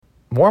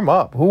Warm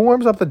up. Who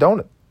warms up the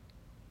donut?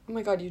 Oh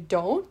my God, you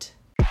don't?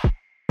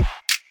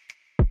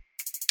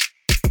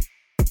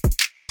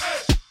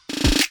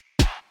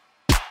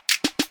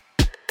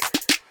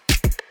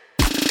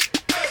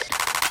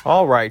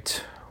 All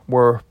right,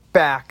 we're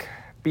back.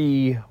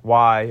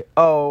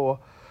 BYO.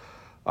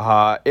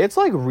 It's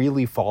like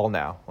really fall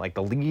now. Like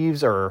the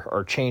leaves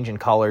are changing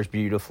colors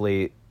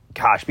beautifully.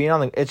 Gosh, being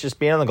on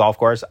the golf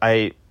course.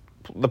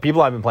 The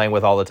people I've been playing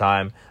with all the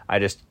time.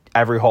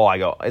 Every hole I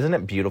go, isn't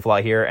it beautiful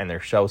out here? And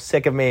they're so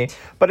sick of me,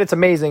 but it's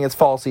amazing. It's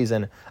fall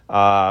season.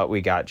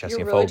 We got Jesse You're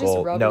and really Fogel.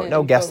 just rubbing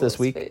No it guests in this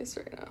week. Fogel's face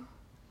right now.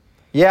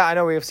 Yeah, I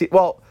know we have seen.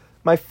 Well,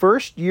 my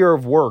first year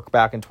of work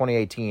back in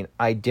 2018,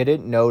 I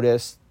didn't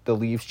notice the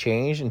leaves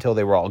change until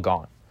they were all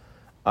gone.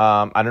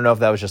 I don't know if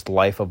that was just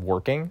life of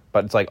working,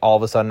 but it's like all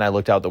of a sudden I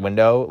looked out the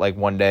window like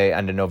one day,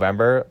 end of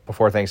November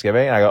before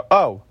Thanksgiving, and I go,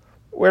 "Oh,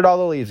 where'd all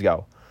the leaves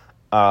go?"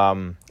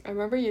 I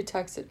remember you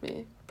texted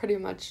me pretty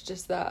much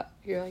just that.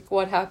 You're like,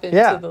 "What happened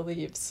Yeah. to the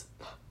leaves?"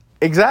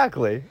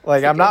 Exactly.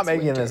 Like I'm not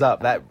making winter. this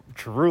up. That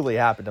truly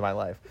happened to my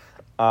life.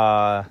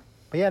 But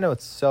yeah, no,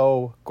 it's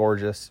so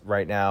gorgeous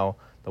right now.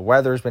 The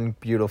weather's been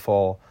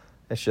beautiful.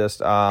 It's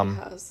just It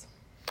has.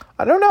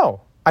 I don't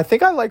know. I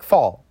think I like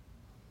fall.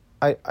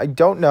 I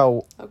don't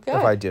know Okay.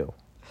 if I do.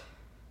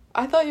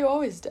 I thought you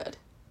always did.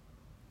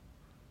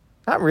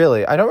 Not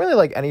really. I don't really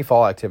like any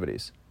fall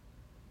activities.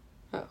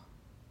 Oh.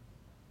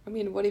 I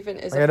mean, what even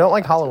is Like, a I don't fall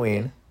like activity?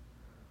 Halloween.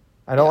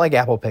 I don't Yeah. like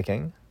apple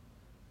picking.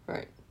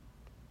 Right.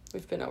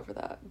 We've been over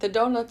that. The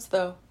donuts,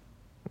 though.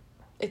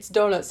 It's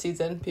donut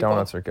season, people.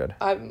 Donuts are good.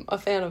 I'm a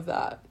fan of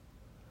that.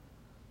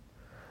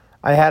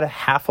 I had a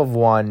half of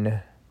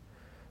one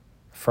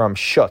from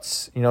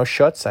Schutz. You know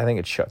Schutz? I think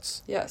it's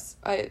Schutz. Yes,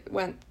 I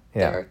went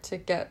Yeah. there to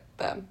get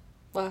them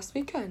last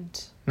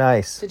weekend.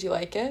 Nice. Did you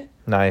like it?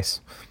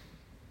 Nice.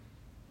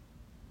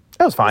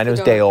 It was fine. Was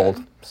It the was day donut old,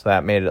 good? so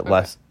that made it Okay.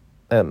 less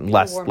warm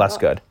it less up.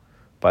 good.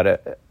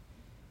 But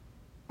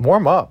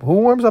warm up. Who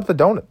warms up the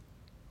donut?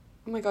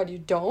 Oh my God, you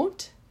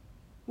don't?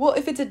 Well,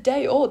 if it's a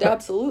day old,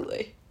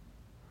 absolutely.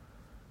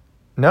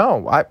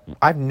 No,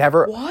 I've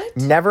never What?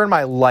 never in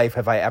my life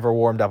have I ever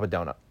warmed up a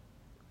donut.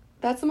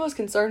 That's the most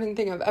concerning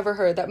thing I've ever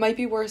heard. That might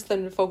be worse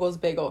than Fogel's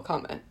bagel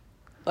comment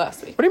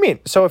last week. What do you mean?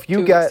 So if 2 you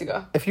weeks get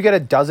ago. if you get a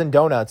dozen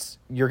donuts,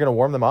 you're gonna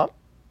warm them up?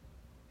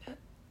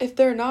 If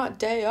they're not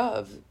day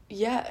of,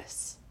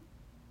 yes.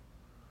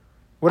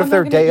 What I'm if not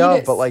they're gonna day eat of,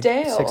 it but like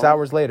stale. 6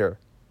 hours later?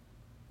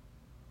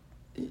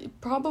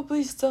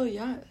 Probably still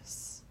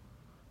yes.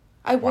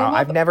 I warm Wow, up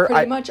I've never-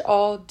 pretty I- much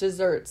all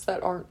desserts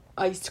that aren't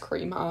ice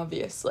cream,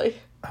 obviously.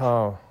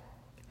 Oh.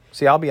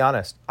 See, I'll be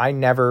honest. I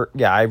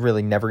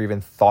really never even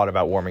thought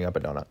about warming up a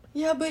donut.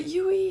 Yeah, but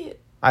you eat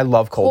I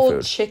love cold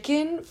food.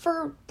 chicken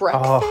for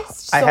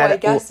breakfast, I so had- I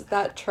guess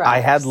that tracks. I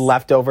had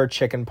leftover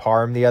chicken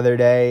parm the other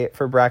day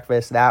for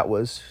breakfast. That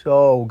was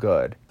so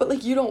good. But,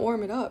 like, you don't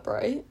warm it up,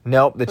 right?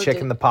 Nope, the Or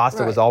chicken, did- the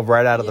pasta was right. all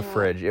right out of the Yeah,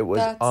 fridge. It was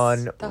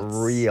that's-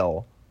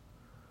 unreal.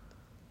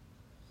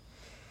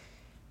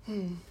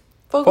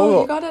 Fogel,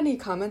 Fogel. you got any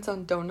comments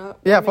on donut?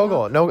 Yeah, warming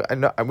Fogel. up?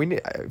 No,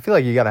 I feel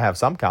like you got to have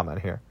some comment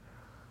here.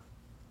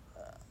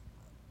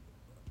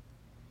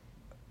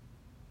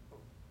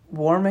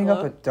 Warming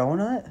Hello? up a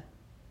donut?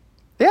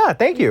 Yeah,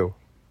 thank you.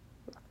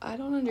 I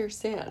don't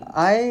understand the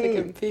I'm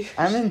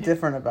confusion.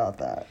 indifferent about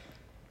that.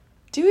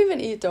 Do you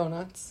even eat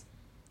donuts?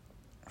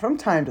 From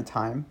time to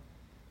time.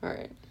 All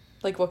right.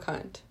 Like, what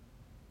kind?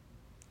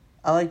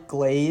 I like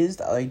glazed,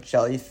 I like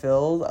jelly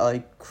filled, I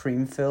like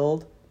cream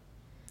filled.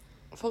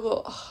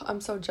 Fogel,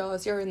 I'm so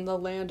jealous. You're in the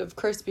land of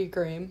Krispy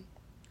Kreme.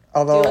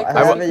 Although Do you like I,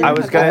 Krispy haven't, Kreme? I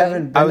was gonna-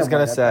 haven't been I was to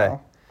gonna one yet, say.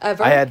 though.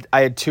 Ever? I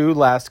had two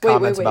last Wait,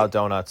 comments wait. about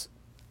donuts.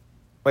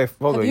 Wait,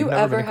 Fogel, Have you you've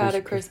never ever been to had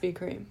a Krispy- Krispy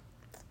Kreme?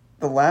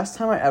 The last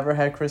time I ever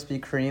had Krispy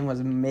Kreme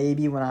was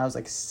maybe when I was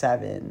like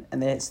 7,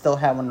 and they still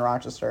had one in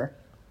Rochester.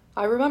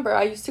 I remember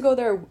I used to go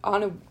there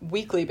on a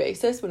weekly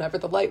basis whenever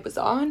the light was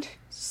on.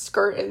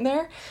 Skirt in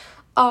there.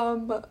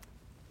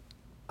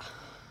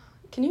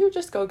 Can you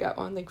just go get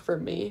one, like, for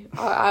me?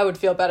 I would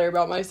feel better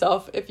about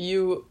myself if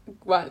you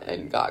went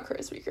and got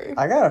Krispy Kreme.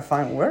 I gotta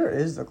find where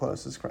is the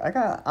closest. I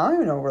don't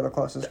even know where the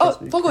closest. Oh,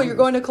 Krispy Fogel, Kreme you're is.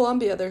 going to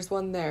Columbia. There's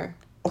one there.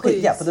 Okay,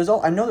 yeah, Please.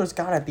 but I know there's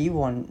gotta be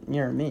one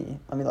near me.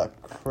 Let me look.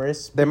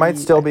 Crispy. They might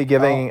still be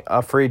giving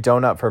a free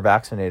donut for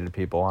vaccinated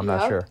people. I'm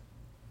not Yep. sure.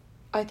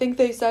 I think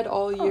they said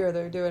all year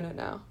they're doing it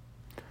now.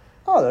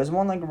 Oh, there's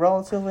one like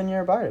relatively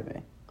nearby to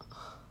me.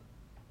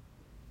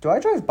 Do I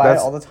drive by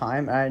That's- it all the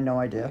time? I had no Oh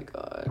my idea.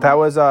 god. That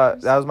was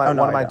my Oh,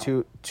 no, one of I my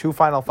don't. two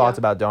final thoughts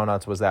Yeah. about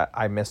donuts was that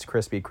I missed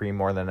Krispy Kreme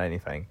more than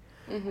anything.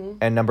 Mm-hmm.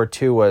 And number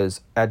two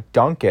was at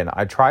Dunkin',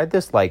 I tried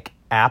this like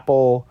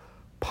apple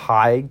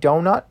pie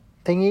donut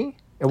thingy.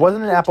 It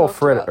wasn't an We apple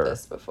talked about fritter.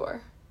 this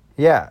before.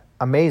 Yeah,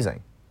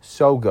 amazing.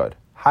 So good.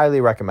 Highly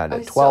recommend I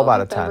it. 12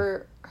 out of 10.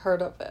 never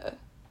heard of it.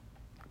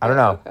 I don't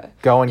Yeah, know.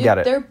 Go and Yeah, get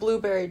it. Their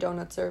blueberry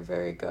donuts are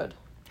very good.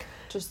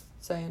 Just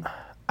saying.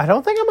 I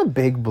don't think I'm a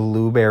big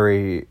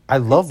blueberry. I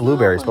love It's not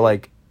blueberries, but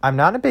like- like I'm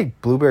not a big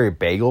blueberry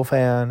bagel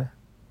fan.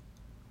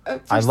 For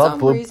I love some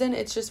blue- reason,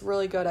 it's just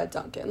really good at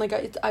Dunkin'. Like,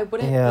 I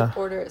wouldn't Yeah. like,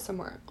 order it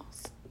somewhere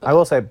else. I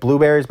will say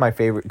blueberry is my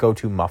favorite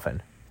go-to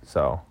muffin.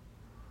 So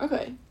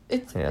Okay.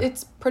 It's Yeah.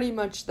 it's pretty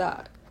much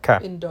that 'Kay.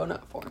 in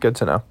donut form. good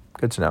to know.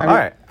 Good to know. I mean, All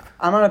right.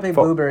 I'm not a big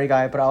Full. blueberry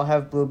guy, but I'll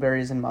have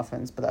blueberries and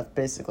muffins. But that's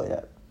basically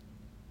it.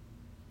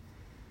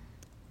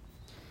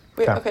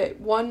 Wait, Okay. okay,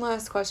 one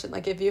last question.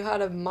 Like, if you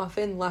had a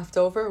muffin left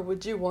over,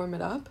 would you warm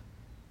it up?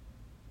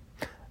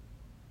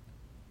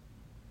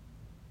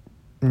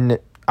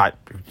 I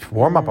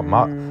warm up a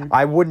muffin.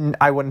 I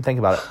wouldn't think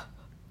about it.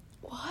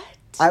 What?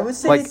 I would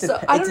say Like- it So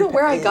dep- I it don't know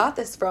where I dep- got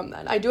this from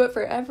then. I do it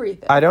for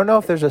everything. I don't know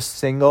if there's a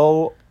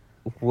single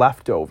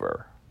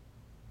leftover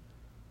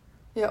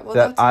yeah, well,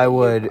 that that's I a you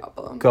would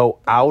problem. go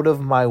out of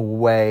my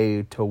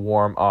way to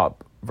warm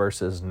up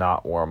versus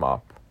not warm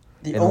up.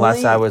 The Unless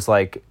only- I was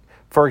like,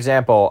 for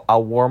example,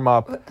 I'll warm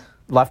up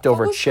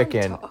leftover What was my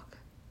chicken talk?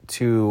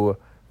 to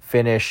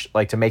finish,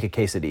 like to make a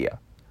quesadilla.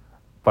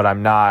 But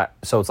I'm not,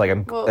 so it's like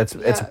Well, it's a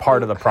yeah,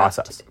 part you of the have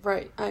process. to-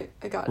 right, I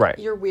got Right.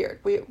 it. You're weird.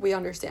 We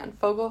understand.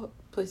 Fogel,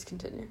 please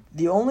continue.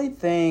 The only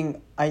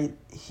thing I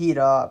heat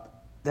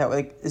up that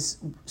like is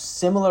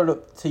similar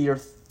to your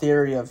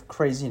theory of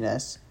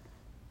craziness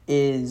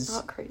is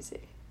Not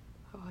crazy.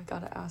 Oh, I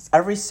gotta ask.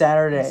 every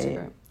Saturday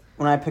Instagram.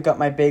 when I pick up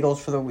my bagels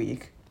for the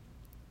week,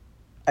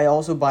 I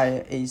also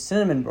buy a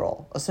cinnamon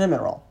roll.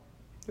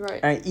 Right.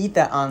 And I eat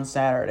that on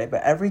Saturday.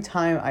 But every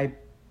time I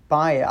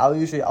buy it,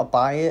 I'll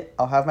buy it,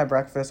 I'll have my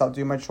breakfast, I'll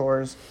do my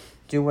chores,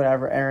 do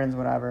whatever, errands,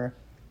 whatever.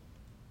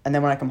 And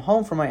then when I come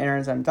home from my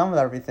errands and I'm done with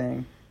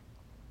everything,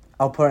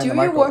 I'll put it Do in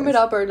the you microwave. warm it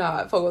up or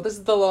not, Fogel? This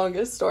is the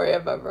longest story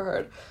I've ever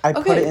heard. I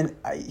put Okay. it in,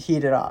 I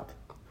heat it up.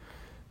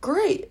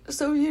 Great.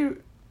 So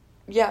you,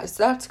 yes,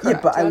 that's correct.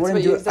 Yeah, but I That's wouldn't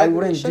what do you it. I exactly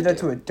wouldn't do should that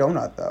to a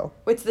donut though.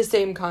 It's the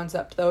same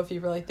concept, though, if you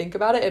really think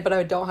about it. But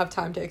I don't have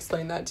time to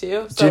explain that to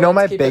you. Do you know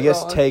my let's keep it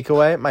biggest rolling.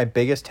 takeaway? My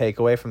biggest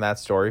takeaway from that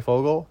story,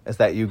 Fogel, is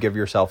that you give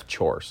yourself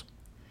chores.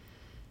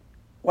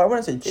 Well, I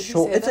wouldn't say you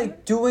chore. say It's that?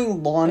 like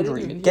doing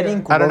laundry, even hear getting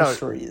it. I don't know.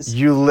 groceries.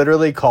 You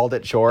literally called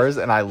it chores,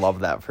 and I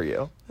love that for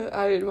you.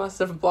 I must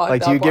have blocked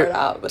Like, that part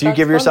out. But do you that's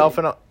give yourself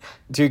funny.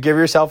 do you give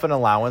yourself an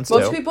allowance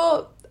Most too?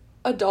 people,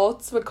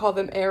 adults, would call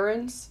them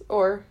errands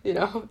or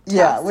Yeah,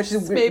 tasks, which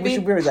is maybe.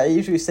 weird. I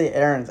usually say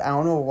errands. I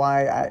don't know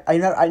why.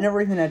 I never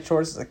even had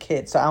chores as a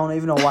kid, so I don't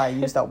even know why I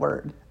used that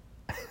word.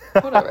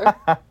 Whatever.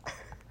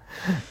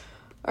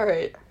 All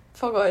right,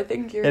 Fogel. I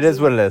think you're. It is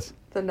what it is.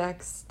 The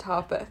next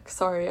topic.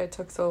 Sorry, I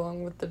took so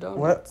long with the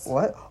donuts.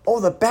 What?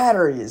 Oh, the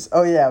batteries.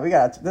 Oh yeah, we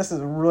got. This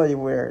is really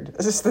weird.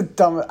 This is the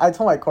dumb. I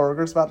told my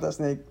coworkers about this,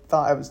 and they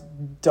thought I was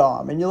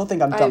dumb. And you'll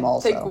think I'm dumb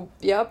also.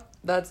 Yep,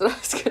 that's what I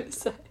was gonna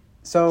say.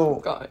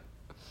 So God.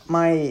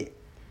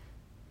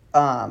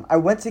 I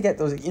went to get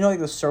those. You know, like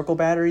those circle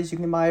batteries you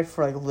can buy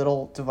for like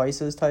little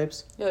devices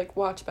types. Yeah, like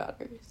watch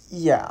batteries.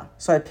 Yeah.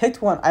 So I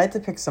picked one. I had to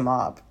pick some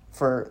up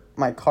for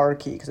my car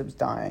key because it was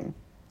dying.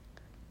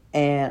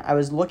 And I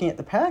was looking at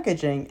the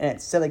packaging, and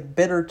it said like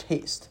bitter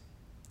taste.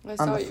 I On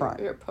saw the front.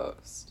 your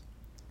post.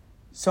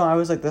 So I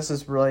was like, this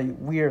is really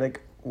weird.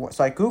 Like,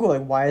 so I Googled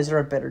like, why is there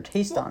a bitter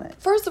taste on it?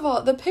 First of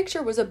all, the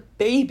picture was a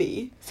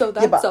baby, so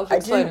that's Yeah, but I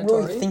self-explanatory.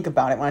 didn't really think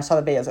about it when I saw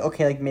the baby. I was like,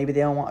 okay, like maybe they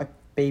don't want a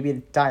baby to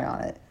die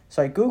on it.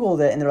 So I Googled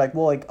it, and they're like,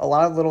 well, like a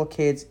lot of little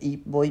kids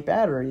will eat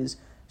batteries,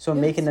 so Yes,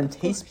 making them of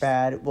taste course.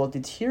 bad will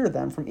deter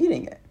them from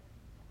eating it.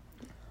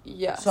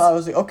 Yes. So I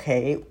was like,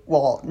 okay,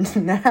 well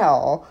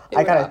now See I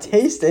what gotta happens.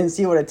 taste it and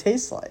see what it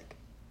tastes like.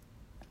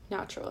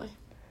 Naturally.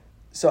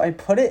 So I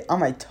put it on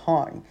my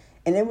tongue,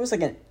 and it was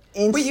like an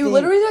instant. Wait, you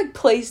literally like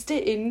placed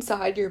it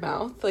inside your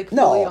mouth, like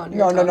fully on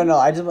your tongue? no.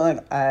 I just went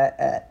like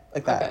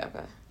like that. Okay,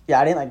 okay.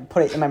 Yeah, I didn't like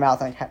put it in my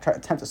mouth and like try to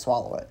attempt to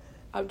swallow it.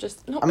 I'm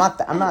just no. I'm not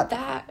that- I'm not-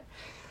 that.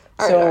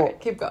 So- all right,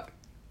 keep going.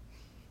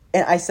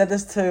 And I said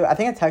this to, I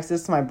think I texted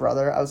this to my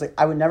brother. I was like,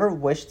 I would never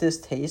wish this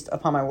taste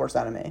upon my worst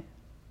enemy.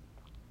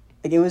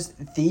 Like, it was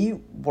the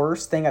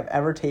worst thing I've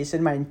ever tasted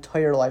in my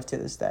entire life to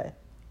this day.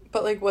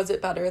 But like, was it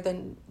better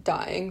than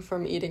dying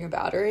from eating a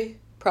battery?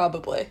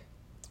 Probably.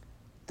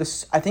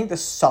 I think the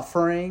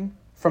suffering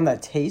from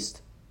that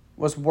taste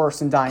was worse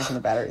than dying from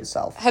the battery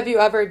itself. Have you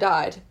ever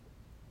died?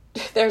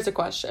 There's a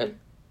question.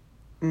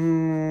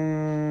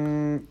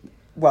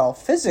 Well,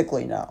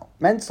 physically, no.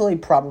 Mentally,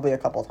 probably a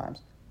couple times.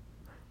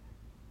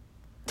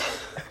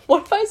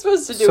 What am I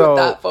supposed to do So- with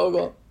that,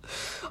 Fogel?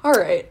 All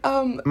right.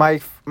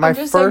 My I'm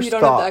just saying first you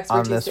don't have the thought on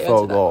expertise this to answer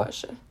that Fogel.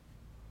 question.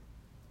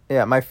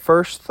 Yeah, my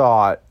first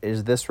thought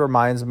is this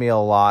reminds me a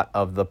lot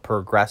of the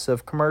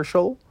Progressive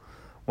commercial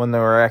when the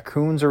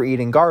raccoons are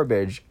eating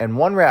garbage and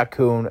one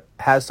raccoon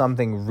has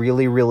something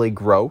really, really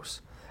gross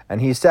and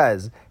he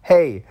says,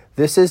 "Hey,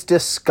 this is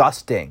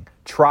disgusting.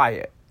 Try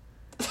it."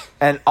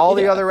 And all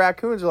the Yeah. other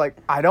raccoons are like,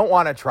 "I don't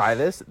want to try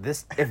this.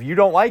 If you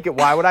don't like it,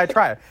 why would I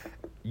try it?"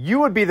 You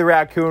would be the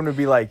raccoon who'd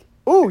be like,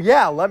 "Ooh,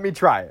 yeah, let me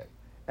try it."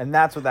 And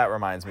that's what that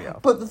reminds me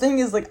of. But the thing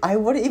is, like, I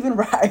wouldn't even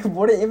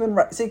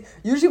see,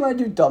 usually when I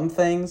do dumb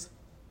things,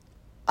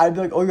 I'd be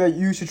like, oh yeah,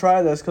 you should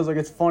try this because like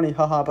it's funny,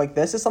 haha. But like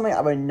this is something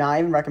I would not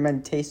even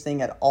recommend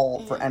tasting at all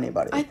for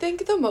anybody. I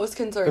think the most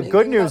concerning The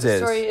good thing about news the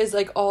is- story is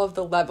like all of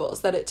the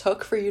levels that it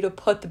took for you to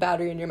put the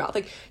battery in your mouth.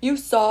 Like you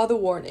saw the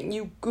warning,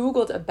 you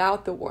Googled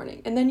about the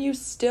warning, and then you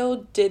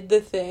still did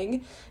the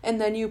thing, and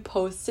then you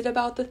posted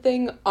about the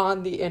thing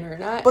on the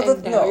internet, But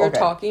and now you're okay.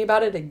 talking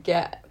about it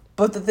again.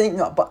 But the thing,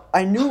 no, but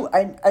I knew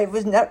I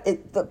was never.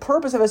 The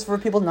purpose of it is for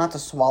people not to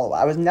swallow it.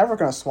 I was never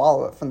gonna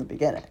swallow it from the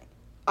beginning.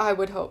 I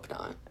would hope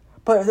not.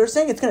 But if they're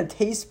saying it's gonna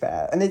taste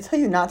bad, and they tell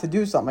you not to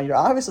do something, you're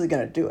obviously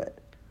gonna do it.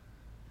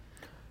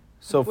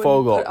 So Wouldn't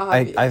Fogel, put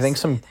I think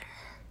obviously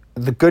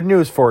the good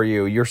news for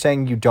you, you're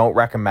saying you don't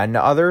recommend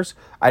to others.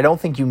 I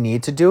don't think you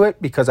need to do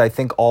it because I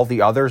think all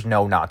the others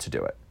know not to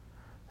do it.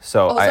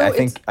 So Also, I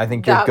think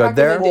you're that good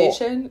there.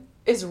 recommendation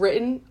is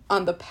written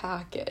on the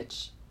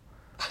package.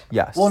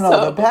 Yes. Well, no,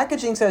 So- the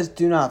packaging says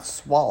do not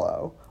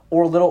swallow,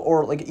 or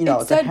like It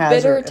it's a said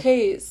hazard, bitter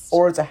taste.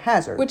 or it's a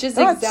hazard. Which is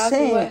They're not exactly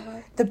saying- what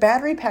I- the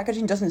battery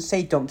packaging doesn't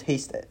say don't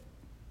taste it.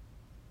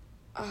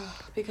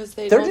 Because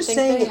they They're don't just think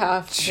saying they it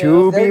have To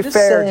to. They're be just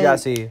fair, saying-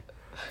 Jesse,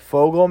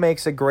 Fogel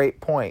makes a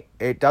great point.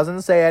 It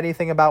doesn't say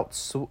anything about.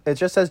 It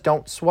just says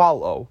don't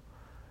swallow.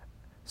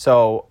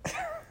 So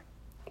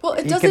Well,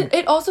 it He doesn't. can-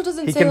 it also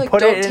doesn't he say can like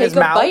put it don't in take his a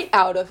mouth. bite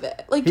out of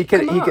it. Like he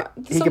could come on.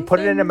 he Some could put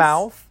it in his things-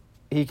 mouth.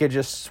 He could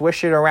just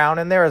swish it around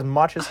in there as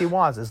much as he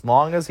wants, as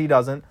long as he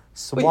doesn't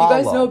Wait, swallow.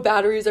 you guys know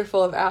batteries are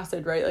full of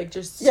acid, right? Like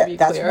just to Yeah, be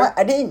that's clear. why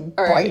I didn't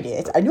All bite right.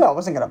 it. I knew I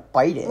wasn't gonna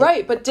bite it.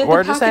 Right, but did We're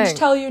the just package saying-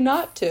 tell you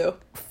not to?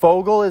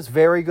 Fogel is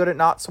very good at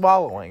not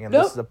swallowing, and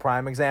Nope. this is a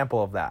prime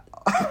example of that.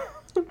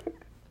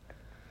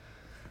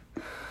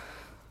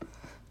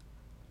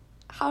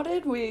 How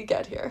did we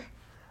get here?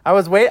 I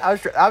was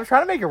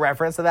trying to make a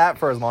reference to that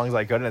for as long as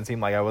I could, and it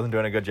seemed like I wasn't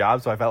doing a good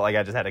job, so I felt like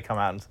I just had to come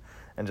out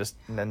and just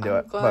then do I'm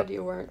it. glad But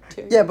you weren't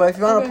too. Yeah, but if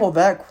you want Okay. to pull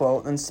that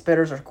quote, then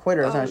spitters are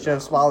quitters, and I Oh, should have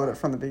no. swallowed it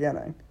from the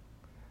beginning.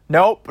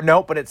 nope.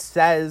 But it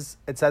says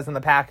in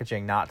the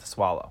packaging not to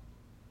swallow.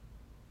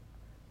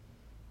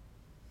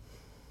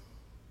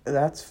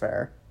 That's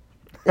fair.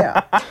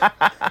 Yeah.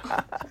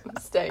 I'm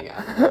staying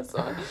out of this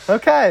one.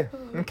 Okay.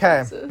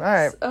 All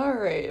right. All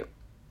right.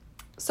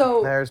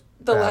 So There's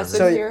the lesson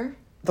So, here: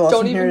 the lesson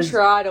don't here even is-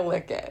 try to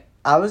lick it.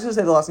 I was gonna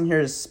say the lesson here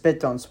is spit,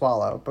 don't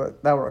swallow,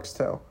 but that works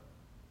too.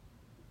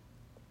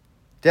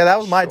 Yeah, that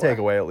was my Sure.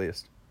 takeaway at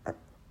least.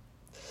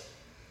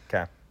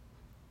 Okay.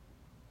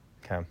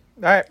 All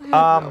right.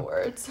 I have no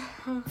words.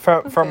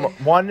 From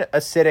Okay. one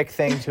acidic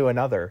thing to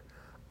another.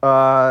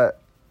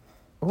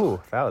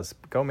 Ooh, that was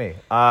go me.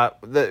 We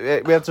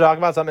have to talk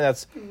about something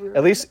that's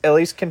at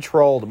least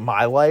controlled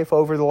my life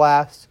over the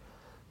last,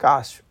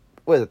 gosh,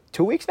 what is it,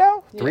 2 weeks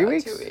now? 3 Yeah,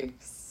 weeks? 2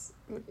 weeks.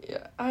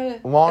 Yeah,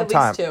 Long at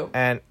time. least 2.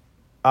 And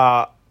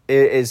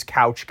it is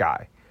Couch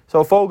Guy.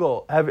 So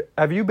Fogel,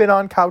 have you been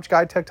on Couch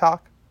Guy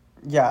TikTok?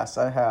 Yes,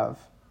 I have.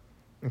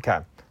 Okay.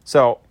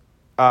 So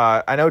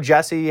I know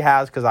Jessie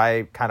has because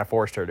I kind of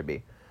forced her to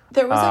be.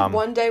 There was like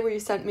one day where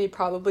you sent me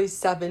probably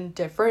 7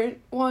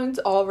 different ones,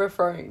 all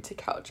referring to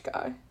Couch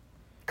Guy.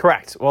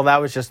 Correct. Well, that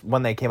was just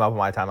when they came up on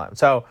my timeline.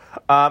 So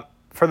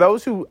for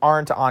those who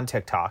aren't on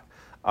TikTok,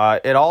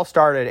 it all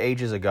started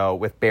ages ago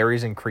with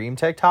Berries and Cream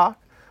TikTok,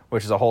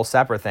 which is a whole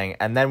separate thing.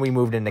 And then we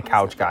moved into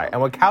Couch Guy.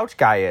 And what Couch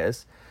Guy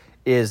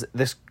is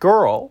this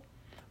girl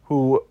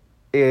who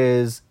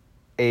is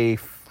a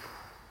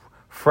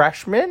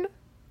freshman?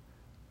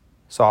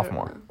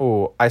 Sophomore.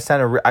 Ooh, I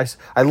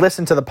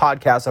listened to the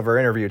podcast of her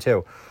interview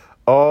too.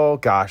 Oh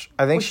gosh,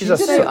 I think Well, she's she a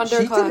did Say a- she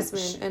did-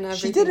 underclassmen and everything.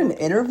 She did an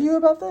interview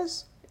about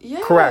this?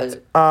 Yeah. Correct.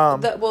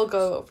 That we'll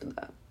go over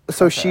that.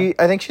 So Okay.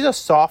 I think she's a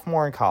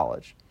sophomore in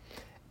college,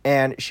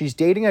 and she's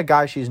dating a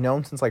guy she's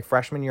known since like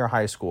freshman year of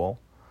high school,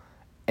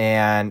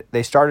 and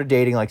they started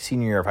dating like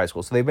senior year of high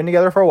school. So they've been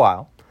together for a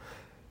while,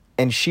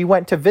 and she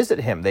went to visit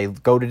him. They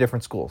go to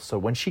different schools. So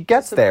when she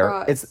gets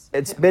there,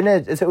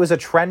 Surprise. it was a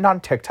trend on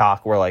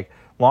TikTok where like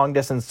long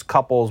distance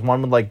couples,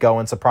 one would like go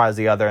and surprise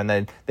the other, and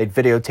then they'd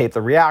videotape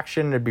the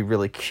reaction. It'd be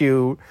really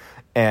cute,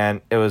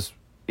 and it was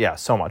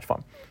so much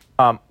fun.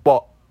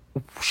 Well,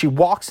 she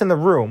walks in the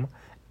room,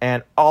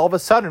 and all of a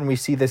sudden we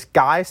see this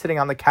guy sitting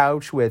on the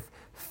couch with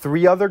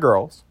 3 other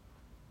girls.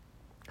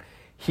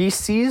 He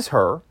sees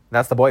her.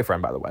 That's the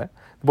boyfriend, by the way.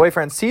 The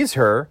boyfriend sees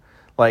her,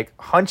 like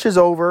hunches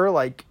over,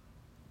 like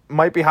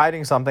might be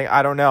hiding something.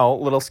 I don't know,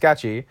 a little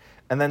sketchy.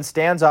 And then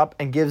stands up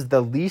and gives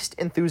the least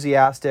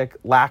enthusiastic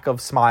lack of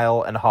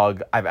smile and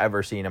hug I've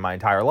ever seen in my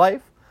entire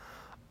life.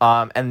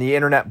 And the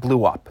internet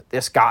blew up.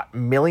 This got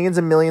millions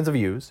and millions of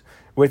views,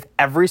 with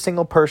every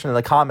single person in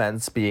the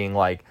comments being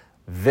like,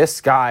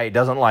 this guy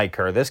doesn't like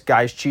her. This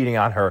guy's cheating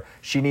on her.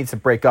 She needs to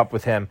break up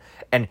with him.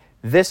 And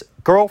this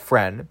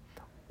girlfriend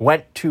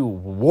went to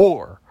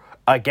war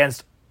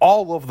against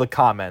all of the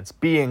comments,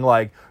 being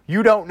like,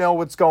 you don't know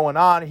what's going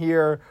on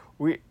here.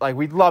 We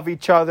love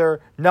each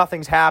other.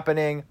 Nothing's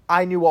happening.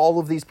 I knew all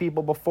of these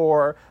people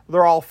before.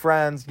 They're all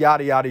friends,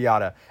 yada, yada,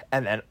 yada.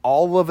 And then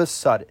all of a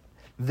sudden,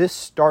 this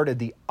started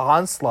the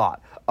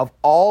onslaught of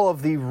all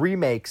of the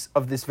remakes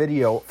of this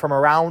video from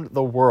around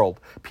the world.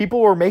 People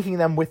were making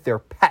them with their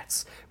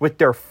pets, with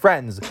their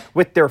friends,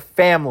 with their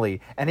family,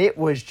 and it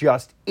was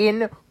just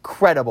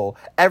incredible.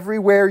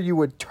 Everywhere you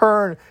would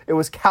turn, it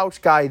was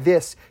couch guy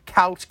this,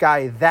 couch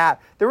guy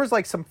that. There was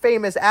like some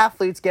famous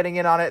athletes getting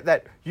in on it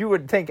that you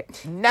would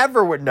think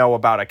never would know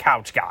about a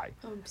couch guy.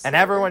 And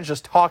everyone's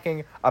just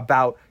talking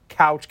about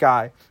couch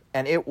guy,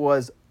 and it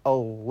was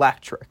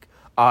electric.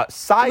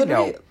 Side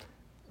Literally-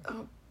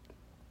 note.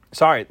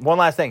 Sorry, one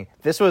last thing.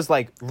 This was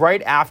like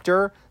right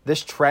after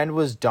this trend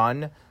was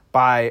done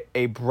by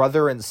a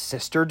brother and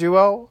sister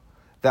duo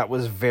that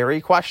was very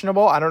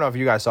questionable. I don't know if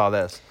you guys saw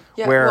this.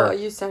 Yeah, where, well,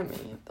 you sent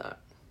me that.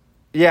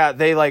 yeah,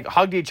 they like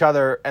hugged each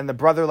other, and the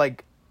brother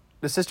like,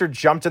 the sister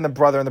jumped in the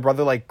brother, and the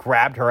brother like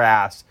grabbed her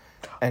ass,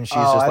 and she's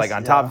just like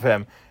on top of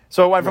him.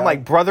 So it went from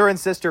like brother and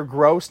sister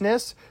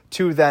grossness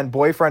to then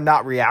boyfriend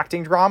not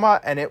reacting drama,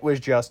 and it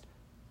was just,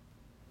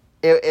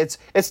 it's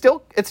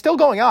still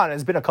going on.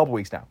 It's been a couple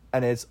weeks now,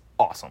 and it's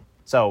awesome.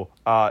 So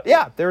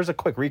yeah, there's a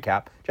quick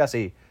recap.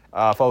 Jesse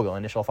Fogel,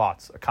 initial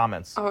thoughts,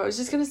 comments. Oh, I was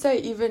just gonna say,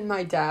 even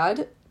my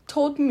dad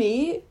told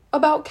me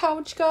about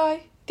Couch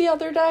Guy the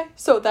other day,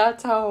 so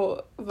that's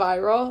how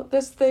viral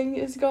this thing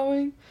is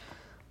going.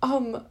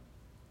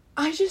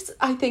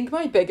 I think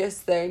my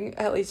biggest thing,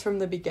 at least from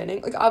the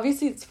beginning, like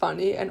obviously it's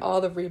funny and all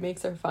the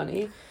remakes are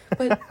funny,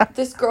 but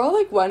this girl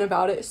like went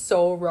about it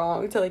so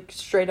wrong to like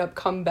straight up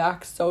come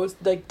back so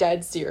like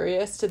dead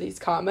serious to these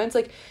comments.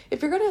 Like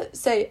if you're gonna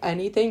say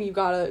anything, you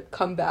gotta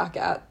come back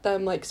at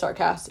them like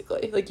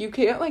sarcastically. Like you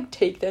can't like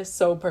take this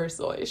so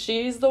personally.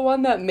 She's the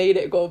one that made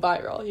it go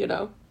viral, you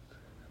know?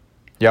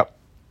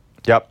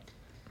 Yep.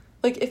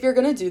 Like, if you're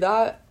gonna do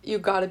that, you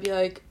gotta be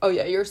like, oh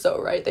yeah, you're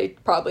so right. They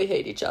probably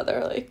hate each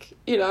other. Like,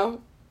 you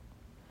know?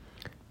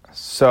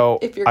 So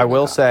If you're I gonna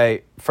will go.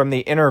 say from the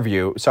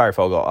interview, sorry,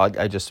 Fogel,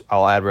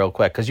 I'll add real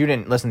quick because you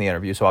didn't listen to the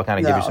interview, so I'll kind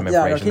of give you some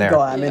information keep there.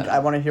 going. I mean, Yeah. I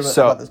want to hear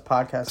So- about this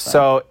podcast.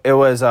 So it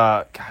was,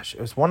 it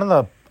was one of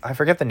the, I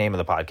forget the name of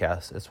the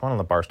podcast. It's one of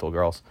the Barstool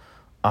girls.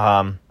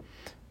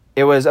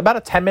 It was about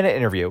a 10-minute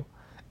interview,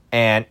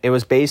 and it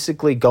was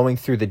basically going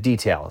through the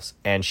details.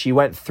 And she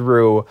went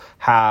through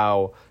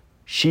how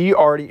she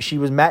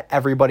was met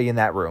everybody in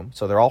that room,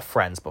 so they're all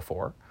friends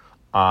before.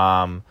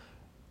 The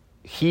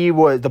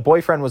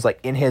boyfriend was like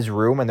in his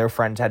room, and their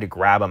friends had to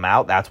grab him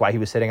out. That's why he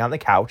was sitting on the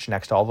couch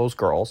next to all those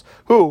girls.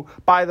 Who,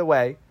 by the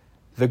way,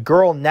 the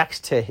girl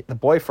next to the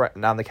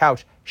boyfriend on the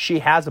couch, she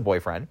has a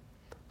boyfriend.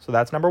 So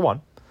that's number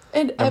one.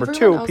 And Number everyone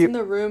two, else in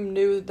the room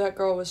knew that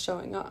girl was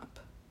showing up.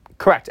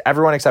 Correct.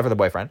 Everyone except for the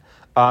boyfriend.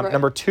 Right.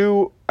 Number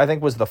two, I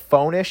think, was the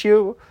phone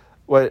issue.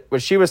 What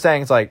she was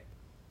saying is like,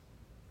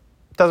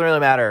 doesn't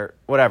really matter,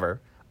 whatever.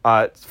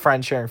 It's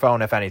friends sharing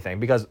phone, if anything,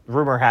 because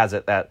rumor has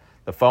it that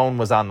the phone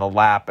was on the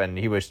lap and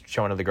he was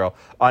showing to the girl.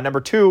 Number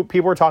two,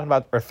 people were talking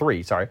about, or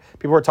three, sorry.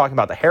 People were talking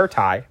about the hair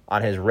tie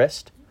on his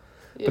wrist.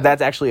 Yeah. But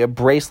that's actually a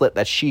bracelet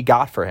that she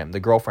got for him, the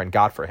girlfriend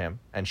got for him,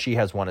 and she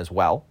has one as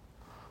well.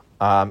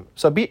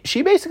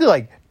 She basically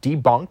like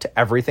debunked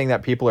everything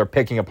that people are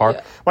picking apart.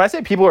 Yeah. When I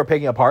say people are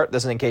picking apart,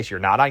 this is in case you're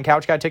not on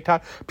Couch Guy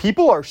TikTok.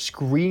 People are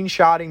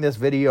screenshotting this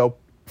video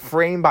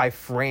frame by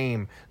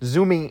frame,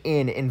 zooming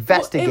in,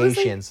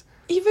 investigations.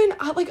 Even,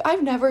 like,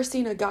 I've never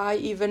seen a guy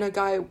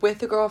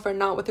with a girlfriend,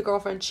 not with a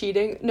girlfriend,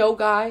 cheating. No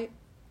guy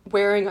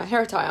wearing a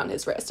hair tie on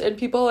his wrist. And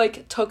people,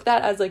 like, took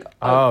that as, like,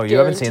 a you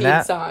haven't seen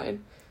that?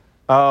 sign.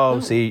 Oh,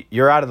 see,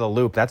 you're out of the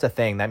loop. That's a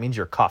thing. That means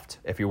you're cuffed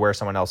if you wear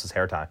someone else's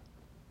hair tie.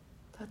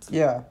 That's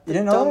Yeah. You the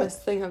didn't know that?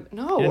 dumbest thing I've...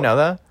 No. You didn't know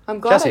that? I'm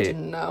glad Jesse, I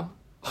didn't know.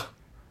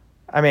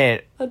 I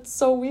mean, That's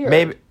so weird.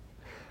 maybe...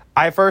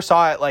 I first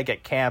saw it like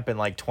at camp in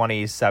like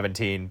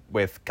 2017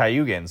 with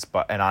Cayugans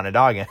and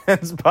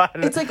Onondagas, but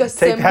It's like a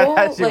take that symbol,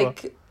 as you will.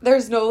 like,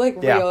 there's no, like,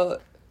 Yeah. real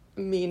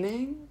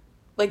meaning.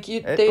 Like, they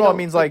Well, it don't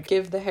means, like, like-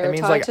 give the hair it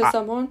means, tie like, to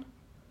someone.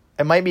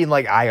 It might mean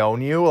like I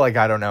own you, like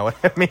I don't know what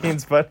it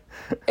means, but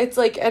It's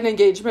like an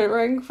engagement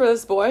ring for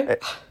this boy.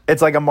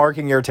 it's like a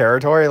marking your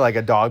territory, like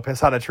a dog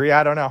piss on a tree.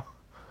 I don't know.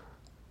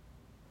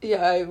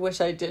 Yeah, I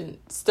wish I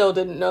still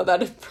didn't know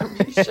that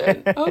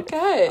information.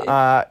 Okay.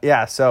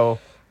 Yeah, so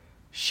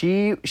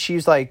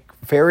she's like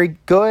very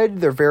good.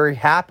 They're very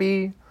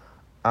happy.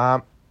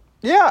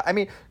 Yeah, I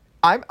mean,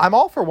 I'm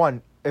all for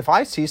one. If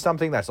I see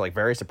something that's like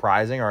very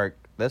surprising or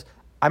this,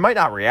 I might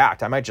not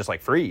react. I might just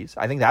like freeze.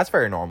 I think that's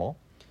very normal.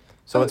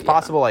 So Oh, it's yeah.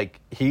 possible like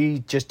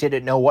he just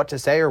didn't know what to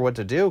say or what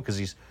to do because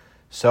he's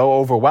so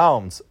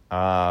overwhelmed.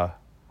 I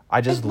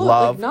just And look,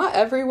 love like, not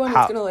everyone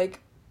how- is gonna like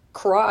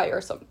cry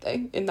or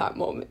something in that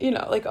moment, you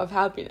know, like of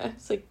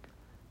happiness. Like,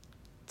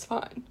 it's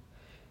fine.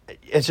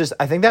 it's just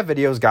I think that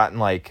video's gotten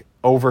like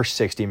over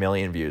 60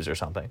 million views or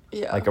something.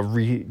 Yeah. Like a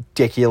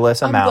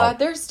ridiculous I'm amount. glad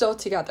they're still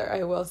together,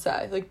 I will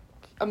say. Like,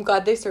 I'm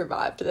glad they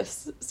survived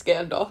this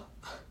scandal.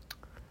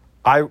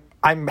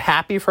 I'm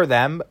happy for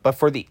them, but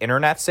for the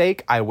internet's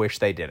sake, I wish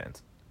they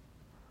didn't.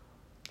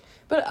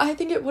 But I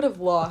think it would have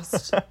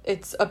lost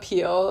its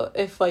appeal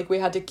if, like, we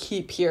had to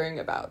keep hearing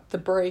about the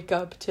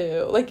breakup,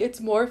 too. Like,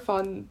 it's more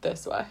fun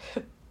this way.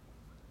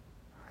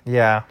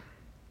 Yeah.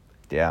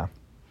 Yeah.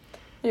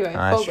 Anyway,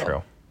 That's Fogel.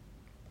 true.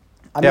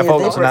 I Yeah, mean,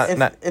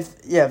 folks,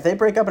 if they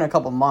break up in a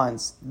couple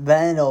months,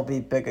 then it'll be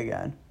big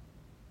again.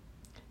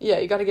 Yeah,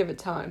 you got to give it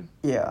time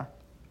Yeah.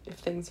 if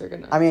things are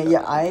gonna. I mean, go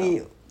yeah,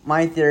 downhill.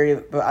 my theory,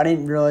 but I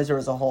didn't realize there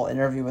was a whole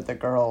interview with the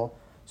girl.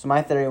 So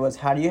my theory was,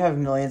 how do you have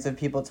millions of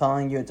people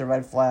telling you it's a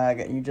red flag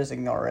and you just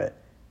ignore it?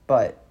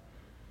 But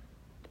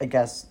I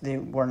guess they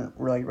weren't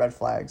really red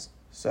flags.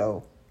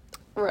 So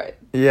Right.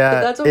 Yeah,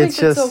 But that's what it's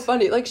makes it so just-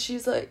 funny. Like,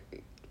 she's like,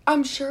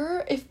 I'm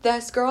sure if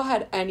this girl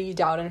had any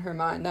doubt in her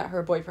mind that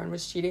her boyfriend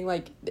was cheating,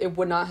 like, it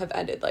would not have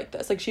ended like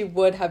this. Like, she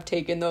would have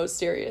taken those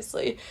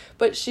seriously.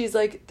 But she's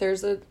like,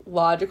 there's a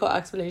logical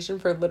explanation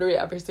for literally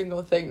every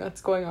single thing that's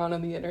going on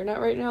the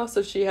internet right now,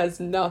 so she has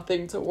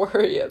nothing to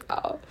worry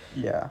about.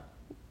 yeah.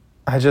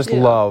 I just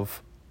Yeah.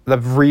 love the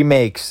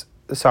remakes.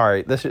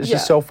 Sorry, this is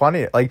just Yeah. so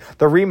funny. Like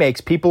the remakes,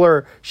 people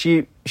are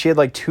she had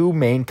like 2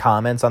 main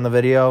comments on the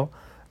video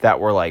that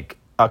were like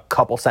a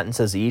couple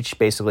sentences each,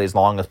 basically as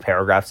long as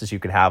paragraphs as you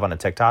could have on a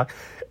TikTok.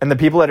 And the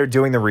people that are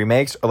doing the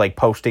remakes are like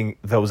posting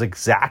those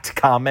exact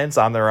comments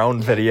on their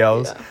own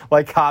videos, Yeah.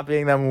 like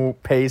copying them,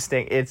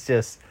 pasting. It's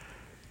just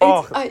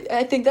oh,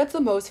 I think that's the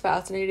most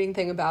fascinating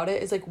thing about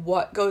it is like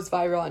what goes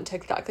viral on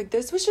TikTok. Like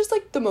this was just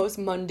like the most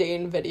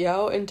mundane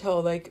video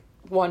until like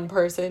one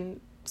person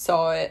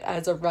saw it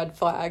as a red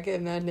flag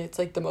and then it's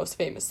like the most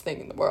famous thing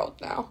in the world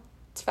now.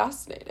 It's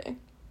fascinating.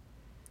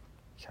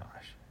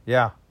 gosh,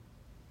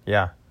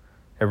 yeah,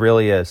 it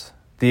really is.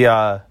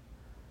 The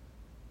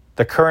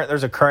current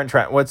there's a current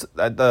trend. What's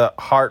the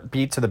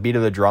heartbeat to the beat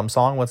of the drum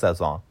song? What's that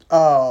song?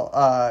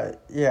 Oh,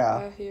 yeah.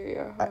 I hear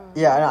you.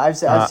 Yeah, and I've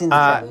seen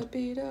the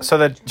trend. So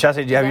the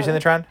Jesse, have you that seen the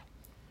it? trend?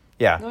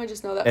 Yeah. No, I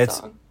just know that It's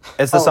song.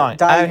 it's the Oh, song.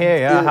 Die- I'm here,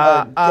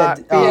 yeah,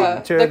 yeah,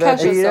 to the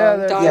Kesha beat song,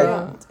 of the Die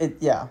drum.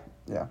 Young.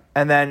 Yeah.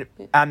 And then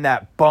on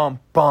that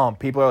bump,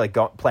 people are like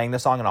playing the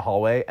song in a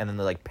hallway, and then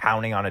they're like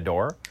pounding on a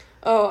door.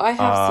 Oh, I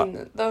have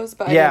seen those,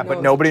 but I Yeah, didn't know but it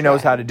was a nobody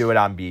knows how to trend. do it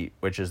on beat,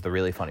 which is the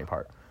really funny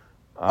part.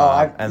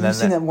 You've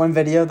seen that one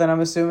video that I'm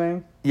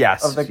assuming?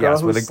 Yes, Of the girl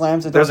yes, who with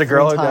slams the door there's a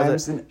girl 3 who does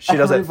times it. and She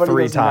does it everybody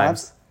 3 goes times.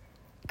 nuts?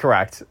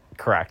 Correct.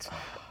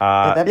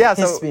 That Yeah.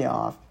 pissed So me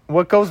off.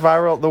 what goes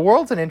viral? The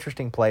world's an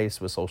interesting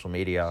place with social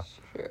media.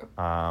 True.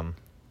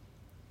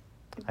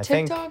 I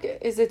think TikTok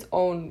is its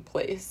own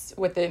place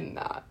within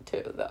that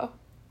too, though.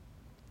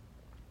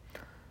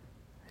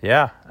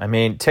 yeah. I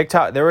mean,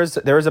 TikTok. There was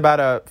about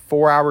a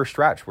 4-hour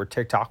stretch where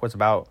TikTok was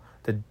about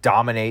to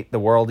dominate the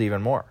world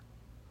even more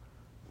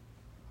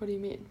What do you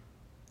mean?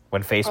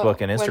 when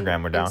Facebook and when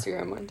Instagram were down.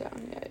 Instagram went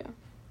down, yeah.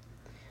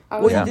 I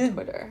Well, was you on did-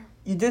 Twitter.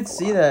 You did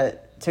see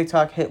that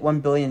TikTok hit 1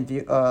 billion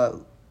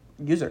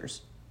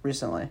users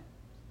recently.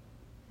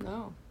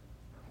 No.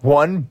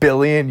 1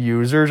 billion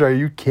users? Are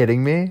you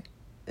kidding me?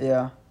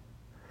 Yeah.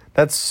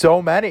 That's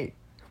so many.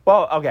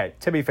 Well, okay.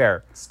 To be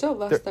fair, Still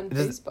less There- than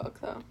this- Facebook,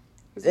 though.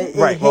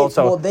 Right,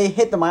 well, they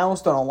hit the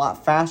milestone a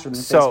lot faster than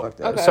so Facebook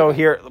did. Okay. so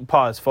here,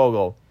 pause,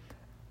 Fogel.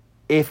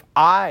 If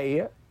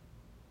I,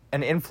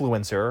 an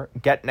influencer,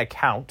 get an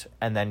account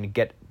and then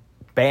get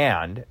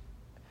banned,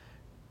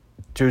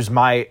 does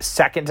my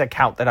second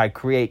account that I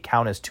create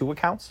count as 2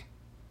 accounts?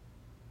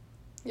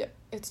 Yeah,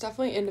 it's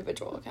definitely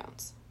individual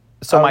accounts.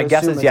 So I my would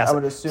guess assume is it's- yes. I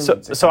would assume So,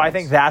 it's so I accounts.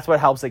 think that's what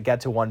helps it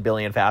get to 1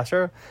 billion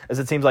faster. Is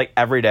it seems like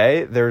every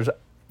day there's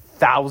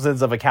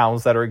thousands of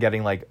accounts that are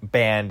getting like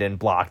banned and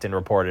blocked and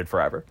reported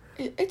forever.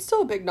 It's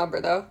still a big number,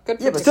 though. Good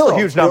for Yeah, but TikTok. still a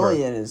huge number.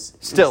 billion is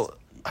Still,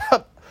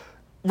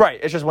 right?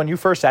 It's just when you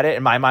first said it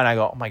in my mind, I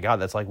go, "Oh my god,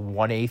 that's like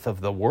 1/8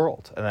 of the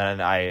world," and then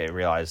I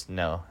realized,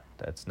 no,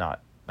 that's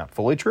not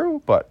fully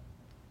true, but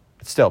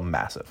it's still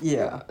massive.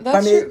 Yeah. That's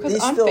I mean, true, because they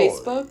on still-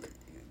 Facebook,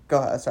 Go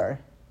ahead, sorry.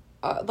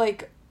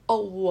 like, a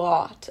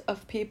lot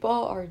of people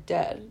are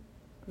dead.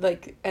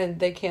 Like, and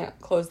they can't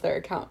close their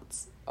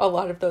accounts. A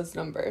lot of those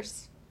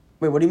numbers.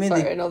 Wait, what do you mean?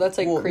 Sorry, I know that's,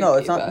 like, no, creepy,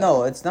 it's not. but-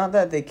 No, it's not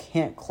that they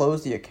can't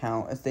close the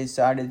account. It's they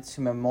decided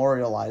to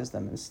memorialize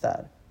them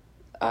instead.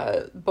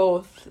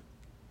 Both.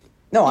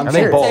 No, I'm I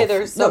think serious. both. Say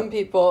there's some No.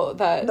 people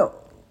that No,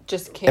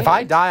 just can't. If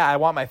I die, I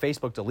want my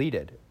Facebook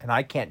deleted, and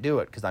I can't do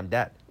it because I'm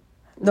dead.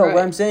 no. Right.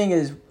 What I'm saying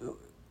is,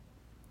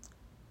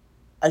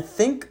 I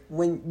think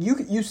when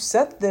you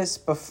set this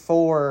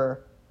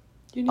before,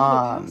 You need a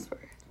password.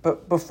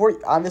 but before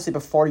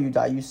you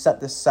die, you set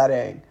this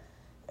setting,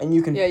 and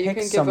you can Yeah, you pick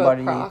can give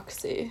somebody a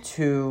proxy.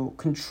 to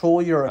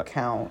control your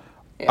account.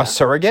 Yeah. A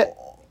surrogate?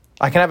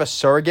 I can have a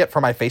surrogate for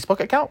my Facebook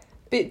account?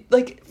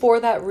 Like, for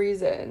that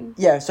reason.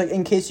 Yeah, so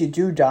in case you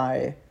do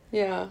die.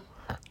 Yeah.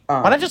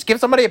 Why not just give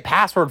somebody a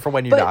password for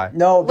when you But- die?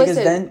 No, because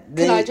Listen, then can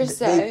they I just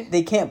say-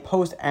 they can't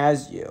post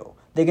as you.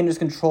 They can just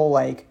control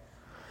like.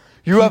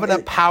 You have a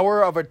it-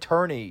 power of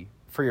attorney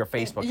for your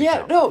Facebook Yeah,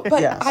 account. no,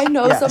 but Yes, I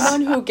know yes.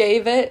 someone who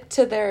gave it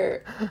to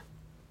their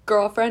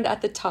girlfriend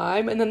at the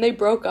time, and then they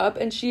broke up,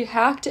 and she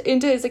hacked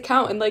into his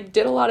account and, like,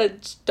 did a lot of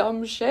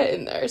dumb shit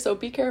in there, so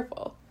be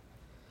careful.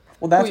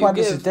 Well, that's who why you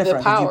this is give the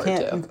different. 'Cause power you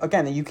can't. to.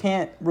 Again, you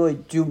can't really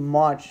do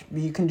much.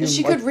 But you can do.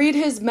 She like, could read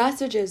his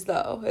messages,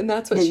 though, and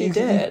that's what yeah, she you,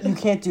 did. You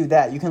can't do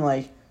that. You can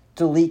like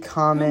delete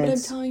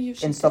comments telling you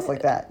she and stuff did.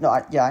 like that. No,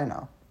 I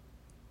know.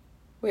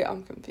 Wait,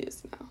 I'm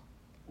confused now.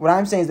 What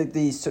I'm saying is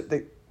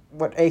that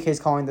what AK is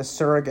calling the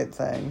surrogate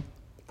thing.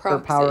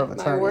 Proxy. power of My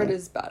attorney. word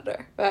is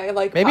better. I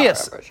like Maybe power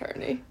it's- of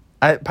attorney.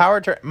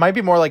 Might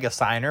be more like a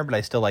signer, but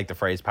I still like the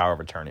phrase power of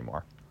attorney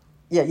more.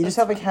 Yeah, you just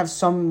have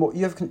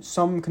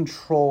some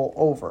control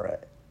over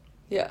it.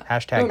 Yeah.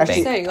 Hashtag No, I'm bank.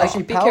 just saying, like,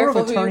 Actually, be power of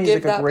careful who attorney you is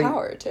give like a that great-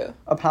 power to.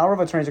 A power of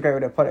attorney is a great way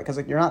to put it because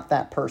like you're not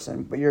that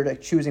person, but you're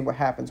like choosing what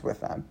happens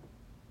with them.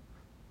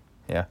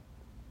 Yeah.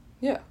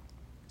 Yeah.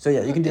 So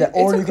yeah, you can do It- that,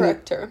 or it's a you can,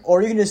 correct term.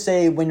 or you can just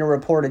say when you're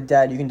reported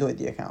dead, you can delete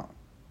the account.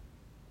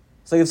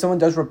 So if someone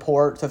does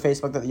report to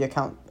Facebook that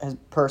the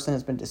person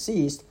has been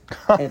deceased,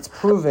 and it's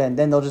proven,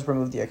 then they'll just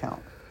remove the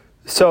account.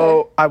 So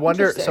Okay. I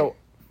wonder. Interesting. So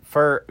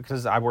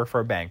because I work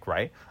for a bank,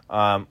 right?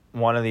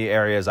 One of the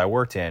areas I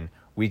worked in,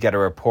 we get a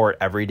report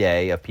every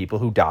day of people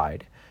who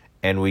died,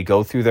 and we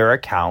go through their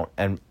account,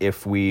 and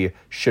if we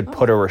should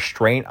put a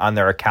restraint on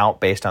their account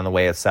based on the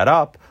way it's set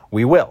up,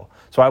 we will.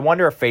 So I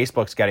wonder if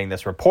Facebook's getting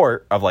this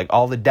report of like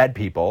all the dead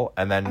people,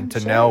 and then I'm to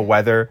sure. know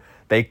whether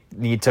they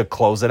need to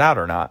close it out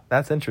or not.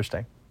 That's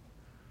interesting.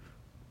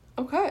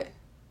 Okay.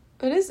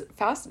 It is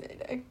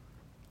fascinating.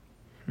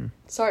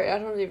 Sorry, I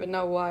don't even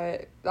know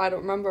why. I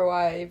don't remember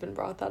why I even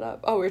brought that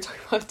up. Oh, we were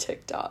talking about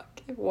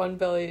TikTok. 1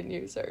 billion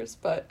users,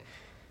 but.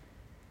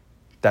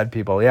 Dead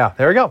people. Yeah.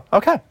 There we go.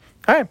 Okay.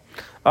 All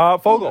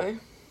right. Fogel. Okay.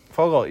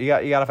 Fogel. You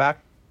got a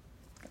fact?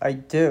 I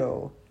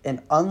do,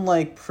 and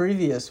unlike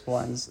previous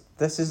ones,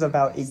 this is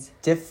about a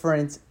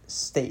different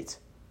state.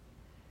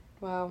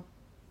 Wow.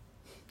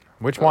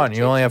 Which Well, one?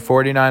 You only have Jason-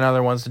 49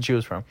 other ones to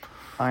choose from.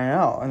 I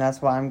know, and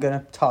that's why I'm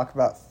gonna talk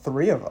about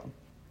 3 of them.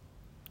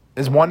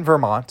 Is one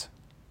Vermont,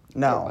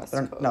 No, West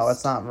no, Coast.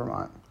 it's not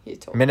Vermont. He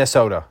told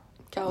Minnesota,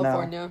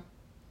 California.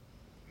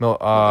 Mil-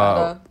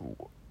 Nevada.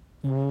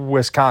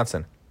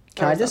 Wisconsin?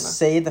 Can I Arizona. just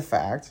say the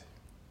fact?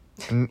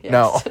 No,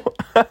 Yes.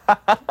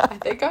 I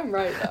think I'm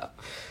right though.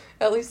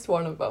 At least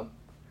one of them.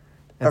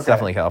 it's Okay.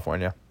 definitely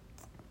California.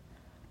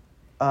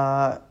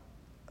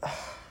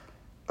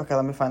 Okay,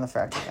 let me find the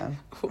fact again.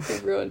 We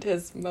ruined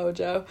his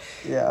mojo.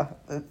 Yeah,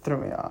 it threw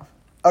me off.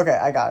 Okay,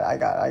 I got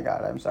it.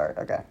 I'm sorry.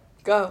 Okay.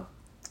 Go.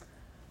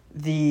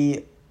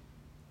 The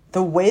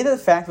way the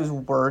fact was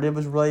worded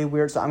was really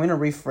weird, so I'm going to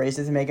rephrase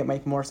it to make it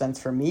make more sense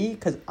for me,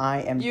 because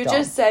I am You dumb.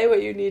 just say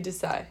what you need to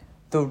say.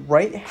 The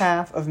right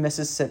half of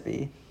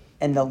Mississippi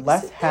and the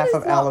left That half is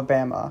of not-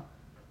 Alabama.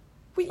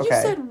 Wait, you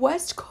Okay. said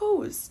West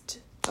Coast.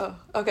 Oh,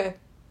 okay.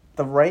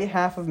 The right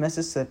half of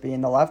Mississippi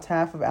and the left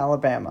half of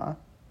Alabama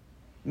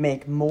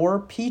make more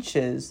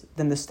peaches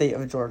than the state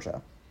of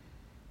Georgia.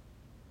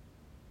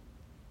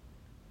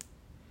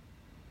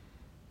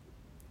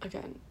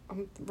 Again,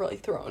 I'm really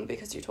thrown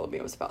because you told me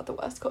it was about the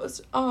West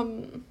Coast.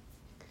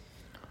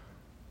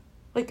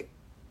 Like,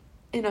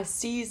 in a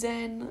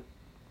season,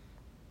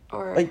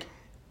 or Like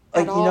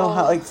at you know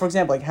how, all? like, for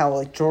example, like how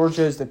like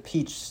Georgia is the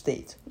peach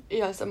state.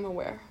 Yes, I'm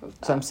aware of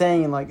that. So I'm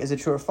saying, like, is it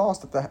true or false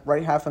that the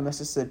right half of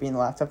Mississippi and the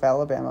left half of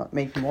Alabama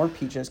make more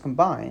peaches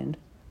combined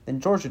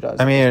than Georgia does?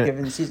 I mean,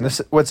 given the season.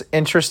 what's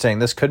interesting.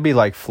 This could be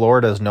like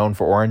Florida's known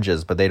for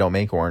oranges, but they don't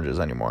make oranges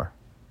anymore.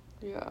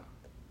 Yeah.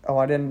 Oh,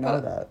 I didn't know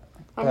But that.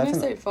 I'm But gonna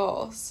that's say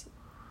false.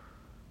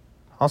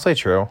 I'll say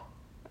true.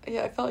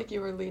 Yeah, I felt like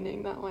you were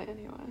leaning that way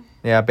anyway.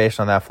 Yeah, based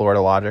on that Florida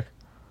logic.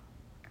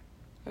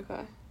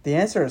 Okay. The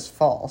answer is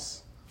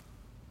false.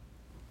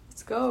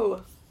 Let's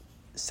go.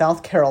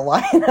 South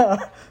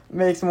Carolina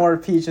makes more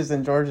peaches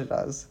than Georgia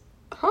does.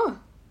 Huh.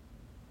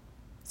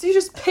 So you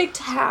just picked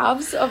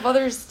halves of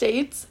other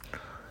states?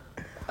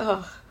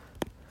 Ugh.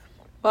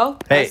 Well,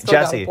 I Hey, still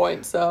got Jesse. a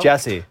point, so.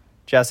 Jesse.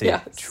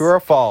 Yes. True or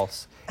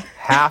false?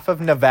 Half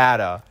of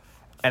Nevada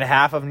and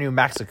half of New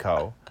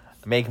Mexico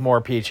make more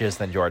peaches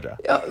than Georgia.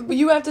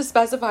 You have to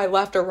specify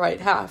left or right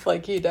half,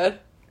 like he did.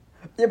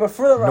 Yeah, but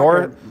for the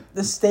record,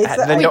 the states that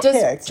the I no- Wait, does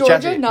picked. Georgia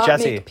Jesse, not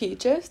Jesse. make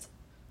peaches?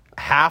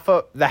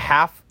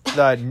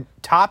 The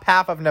top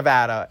half of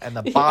Nevada and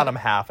the bottom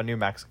half of New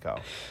Mexico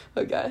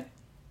Okay.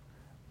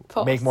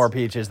 False. make more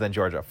peaches than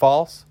Georgia.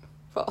 False?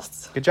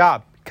 False. Good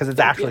job, because it's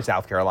actually you.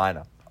 South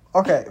Carolina.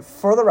 Okay,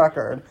 for the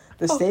record,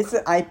 the Oh. states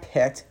that I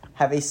picked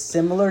have a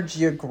similar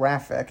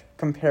geographic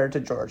compared to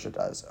Georgia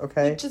does,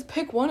 okay? Just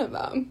pick one of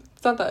them.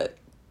 It's not that.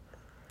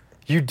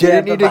 You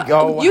didn't but need to my-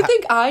 go. You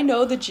think I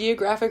know the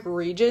geographic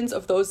regions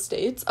of those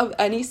states, of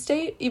any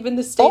state, even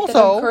the state that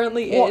Also, I'm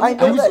currently Well, in? I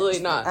know Absolutely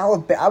that not.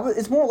 Alabama.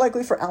 It's more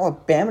likely for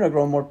Alabama to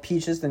grow more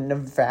peaches than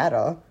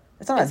Nevada.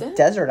 It's not Is a it?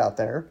 desert out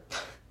there.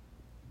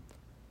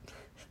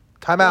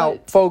 Time out.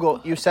 What?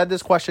 Fogel, you said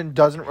this question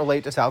doesn't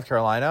relate to South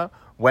Carolina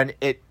when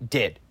it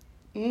did.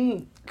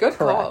 Good Correct.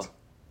 call.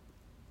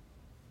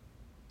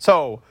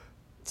 So,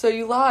 So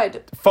you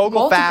lied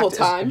Fogel multiple fact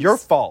times. is you're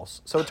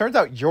false. So it turns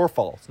out you're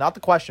false. Not the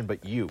question,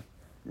 but you.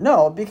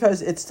 No,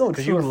 because it's still a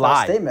 'Cause true you or false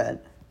lied.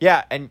 statement.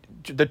 Yeah, and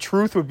the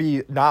truth would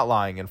be not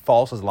lying and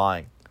false is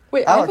lying.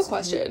 Wait, I have a Alex,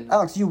 question.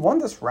 Alex, you won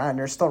this round.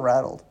 You're still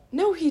rattled.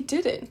 No, he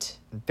didn't.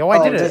 No, I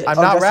Oh, didn't. Jesse- I'm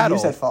oh, not Jesse, rattled.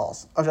 You said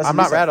false. Oh, Jesse, I'm you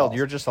not said rattled. false.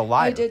 You're just a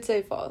liar. I did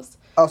say false.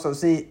 Oh, so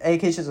see,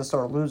 AK's just a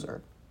sore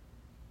loser.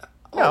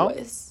 No.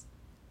 Always.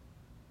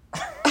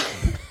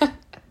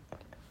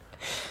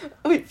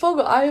 Wait,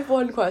 Fogel, I have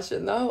one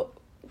question though.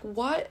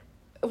 What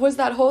was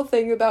that whole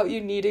thing about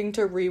you needing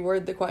to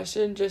reword the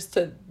question just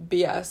to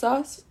BS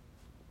us?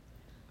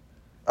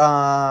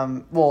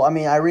 Well, I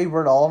mean, I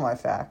reword all of my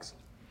facts.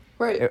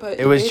 Right, but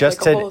It was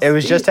just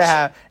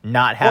to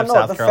not have Well,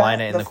 no, South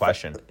Carolina in the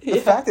question. The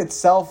fact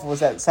itself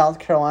was that South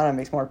Carolina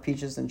makes more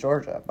peaches than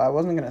Georgia, but I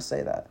wasn't going to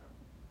say that.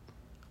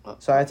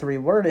 So I had to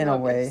reword it in a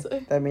way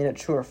Obviously. that made it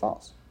true or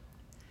false.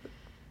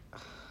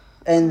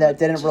 And that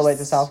didn't relate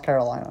to South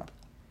Carolina.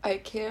 I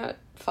can't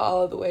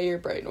follow the way your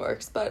brain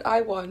works, but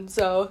I won,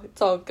 so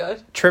it's all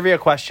good. Trivia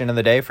question of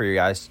the day for you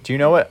guys. Do you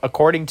know what,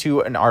 according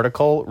to an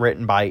article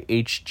written by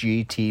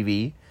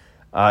HGTV,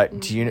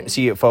 do you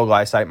see it, Fogel,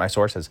 I cite my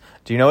sources.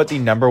 Do you know what the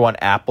number one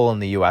apple in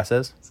the U.S.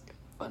 is? It's good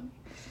fun.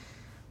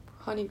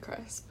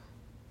 Honeycrisp.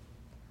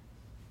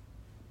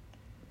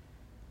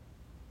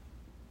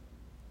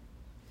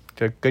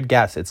 Good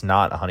guess. It's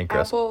not a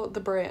Honeycrisp. Apple, the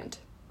brand.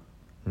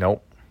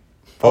 Nope.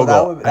 Oh,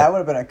 Fogel. that would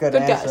have been a good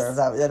Good answer. guess. If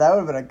that would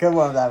have been a good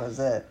one if that was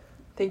it.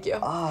 Thank you.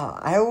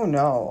 I don't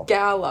know.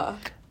 Gala.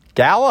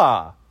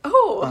 Gala.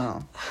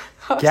 Oh.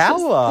 I was just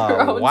Gala.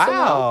 throwing some Wow.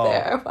 out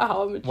there.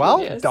 Wow, I'm a Well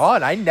genius.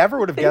 done. I never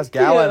would have Thank guessed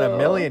Gala in a you.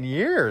 million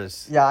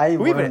years. Yeah, I Who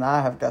would even-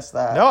 not have guessed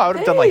that. No, I would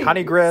have done like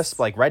Thanks. Honeycrisp,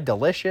 like Red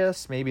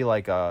Delicious, maybe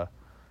like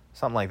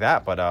something like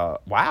that. But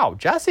wow,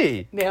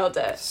 Jesse. Nailed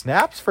it.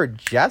 Snaps for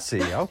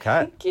Jesse.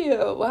 Okay. Thank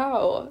you.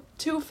 Wow.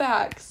 2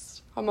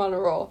 facts. I'm on a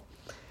roll.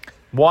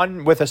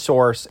 One with a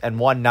source and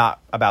one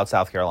not about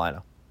South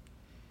Carolina.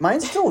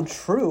 Mine's still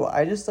true.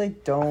 I just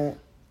like don't.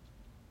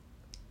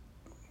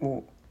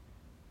 Well,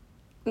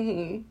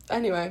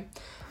 Anyway,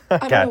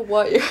 Okay. I don't know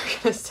what you're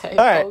gonna say. All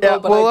right. Fogel, Yeah.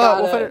 but We'll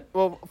I got it.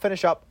 we'll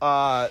finish up.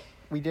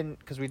 We didn't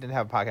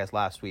have a podcast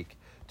last week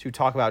to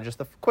talk about just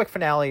the quick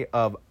finale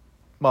of.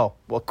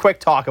 Quick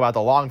talk about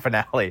the long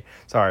finale.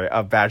 Sorry,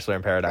 of Bachelor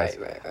in Paradise.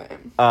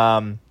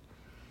 Right.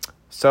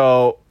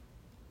 So,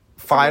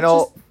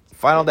 final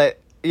just- day.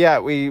 Yeah,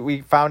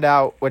 we found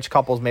out which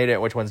couples made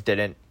it, which ones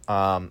didn't.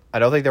 I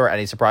don't think there were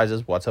any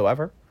surprises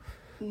whatsoever.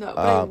 No, but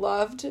I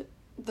loved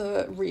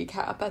the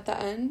recap at the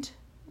end.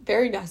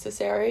 Very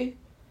necessary.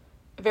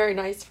 Very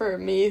nice for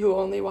me who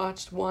only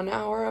watched 1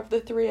 hour of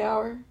the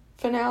 3-hour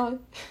finale.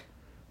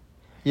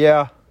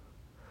 Yeah.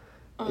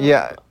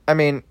 Yeah, I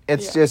mean,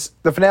 it's yeah.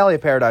 just the finale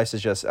of Paradise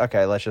is just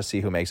okay. Let's just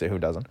see who makes it, who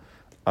doesn't.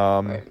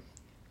 Right.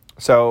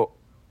 So,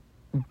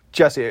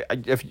 Jesse,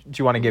 do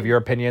you want to give your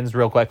opinions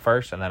real quick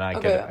first, and then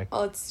Okay,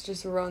 let's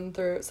just run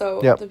through.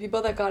 So, Yep. the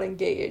people that got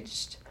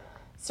engaged,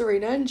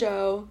 Serena and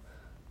Joe,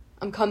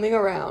 I'm coming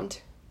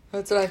around.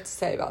 That's what I have to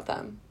say about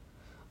them.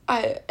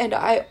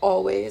 I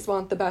always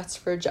want the best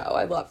for Joe.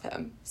 I love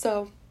him.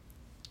 So,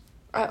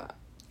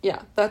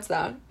 yeah, that's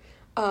that.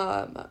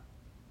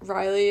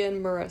 Riley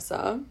and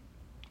Marissa,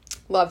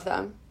 love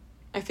them.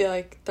 I feel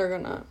like they're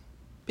gonna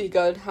be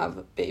good,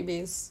 have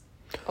babies,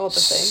 all the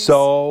things.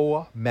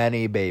 So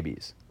many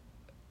babies.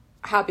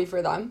 Happy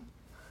for them.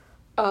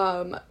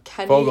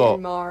 Kenny Fogel.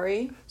 and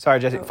Mari. Sorry,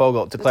 Jesse. Oh,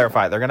 Fogel, to that's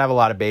clarify, okay. they're going to have a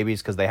lot of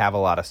babies because they have a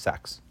lot of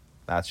sex.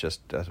 That's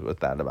what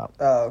that's about.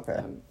 oh,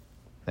 okay.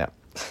 Yeah.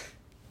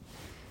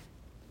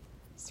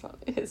 It's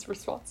funny. His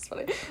response is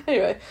funny.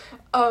 Anyway,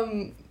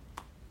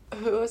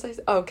 who was I?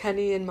 Oh,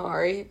 Kenny and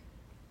Mari.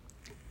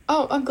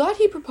 Oh, I'm glad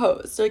he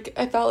proposed. Like,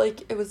 I felt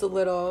like it was a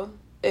little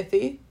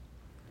iffy.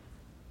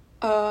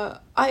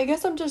 I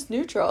guess I'm just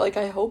neutral. Like,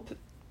 I hope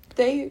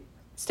they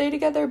stay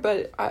together,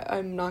 but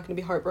I'm not going to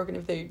be heartbroken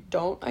if they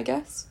don't, I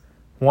guess.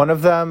 One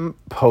of them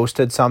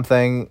posted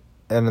something,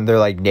 and they're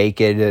like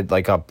naked,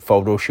 like a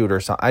photo shoot or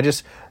something.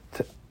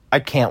 I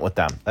can't with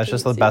them. That's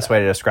just the Didn't see best that. way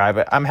to describe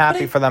it. I'm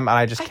happy I- for them, and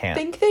I just I can't.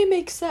 think they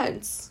make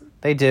sense.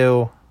 They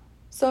do.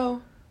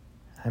 So,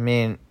 I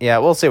mean, yeah,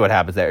 we'll see what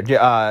happens there.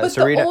 but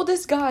Serena, the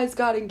oldest guys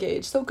got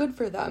engaged, so good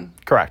for them.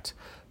 correct.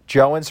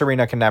 Joe and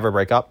Serena can never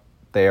break up.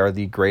 They are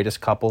the greatest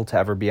couple to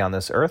ever be on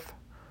this earth.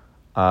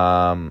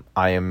 I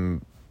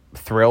am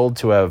thrilled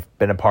to have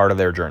been a part of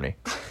their journey,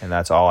 and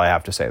that's all I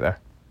have to say there.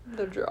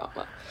 The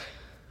drama.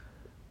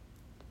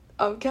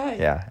 Okay.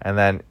 Yeah, and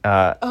then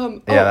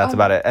that's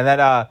about it. And then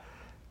I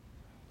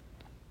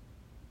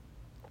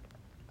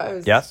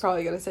was Yes?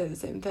 probably gonna say the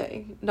same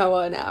thing.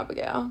 Noah and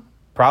Abigail.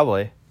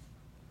 probably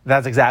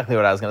that's exactly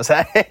what I was gonna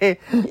say. Okay,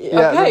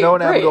 no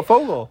one had to great. go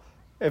Fogel.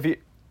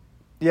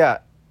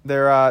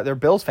 They're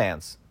Bills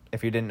fans.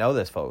 If you didn't know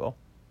this, Fogel.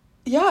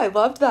 Yeah, I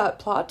loved that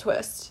plot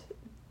twist.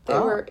 They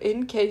Oh. were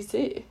in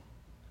KC.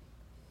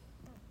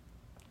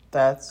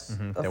 That's a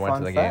They went to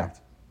fun the game. fact.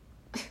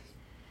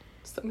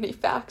 So many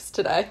facts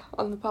today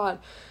on the pod.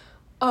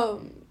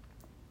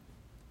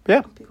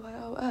 Yeah.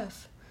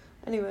 BYOF.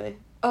 Anyway,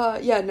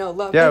 love Yeah,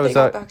 that it they was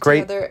got a back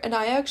great- together. And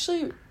I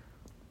actually...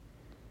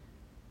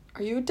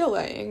 Are you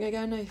delaying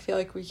again? I feel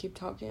like we keep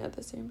talking at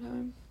the same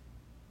time.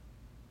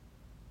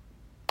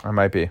 I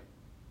might be.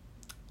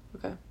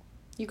 Okay.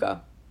 You go.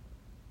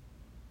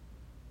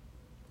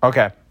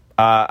 Okay.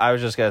 I was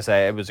just going to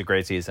say it was a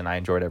great season. I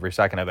enjoyed every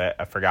second of it.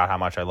 I forgot how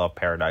much I love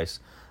Paradise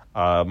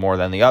more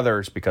than the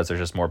others because there's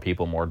just more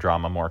people, more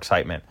drama, more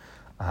excitement.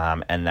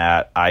 And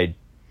that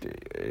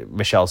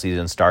Michelle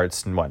season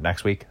starts in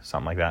next week?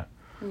 Something like that.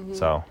 Mm-hmm.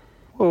 So,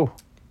 woo.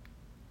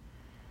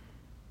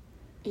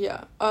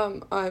 Yeah.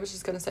 I was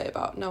just gonna say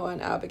about Noah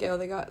and Abigail.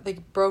 They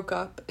broke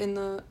up in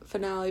the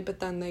finale, but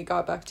then they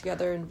got back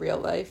together in real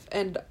life,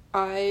 and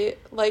I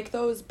like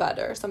those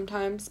better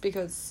sometimes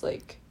because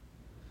like,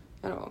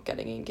 I don't know,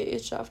 getting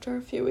engaged after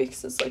a few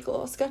weeks is like a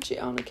little sketchy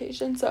on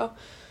occasion. So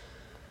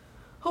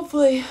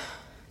hopefully,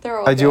 they're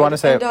all. I do want to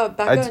say. And,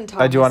 Becca and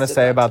I do want to Thomas did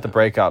say that about the too.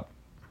 breakup.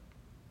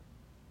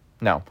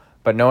 No,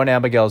 but Noah and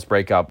Abigail's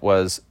breakup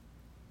was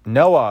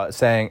Noah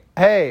saying,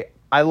 "Hey,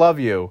 I love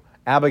you."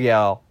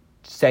 Abigail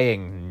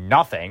saying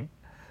nothing.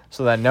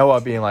 So then Noah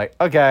being like,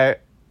 "Okay,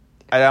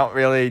 I don't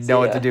really know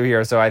what to do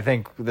here, so I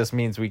think this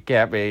means we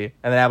can't be."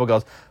 And then Abigail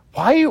goes,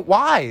 "Why?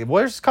 Why?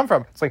 Where's this come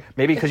from?" It's like,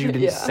 maybe because you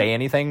didn't Yeah. say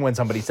anything when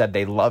somebody said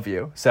they love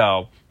you.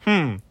 So,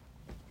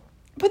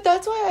 But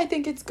that's why I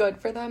think it's good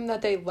for them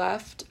that they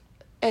left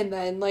and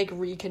then like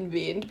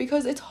reconvened,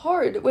 because it's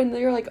hard when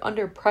you're like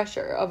under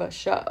pressure of a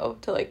show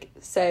to like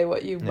say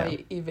what you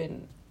might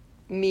even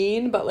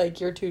mean, but like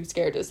you're too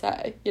scared to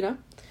say, you know?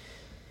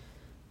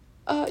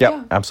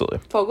 Yeah. absolutely.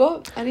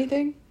 Fogel,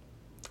 anything?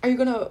 Are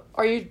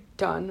you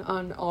done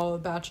on all the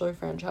Bachelor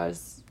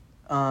franchise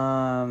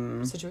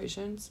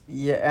situations?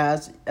 Yeah,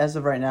 as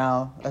of right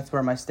now, that's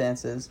where my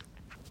stance is.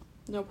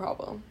 No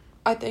problem.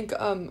 I think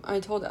I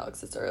told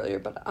Alex this earlier,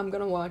 but I'm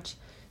gonna watch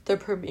the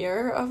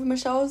premiere of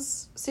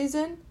Michelle's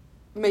season,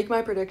 make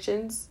my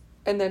predictions,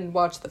 and then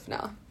watch the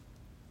finale.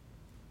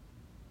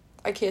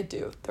 I can't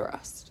do the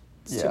rest.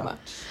 It's too much.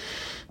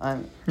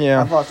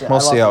 I've lost it. We'll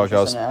I see lost how it interest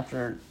goes. in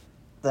after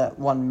that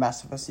one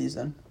mess of a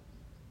season.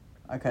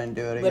 I couldn't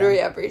do it again. Literally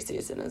every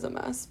season is a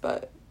mess,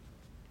 but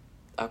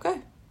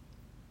okay.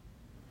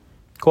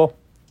 Cool.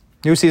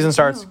 New season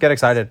starts. Yeah. Get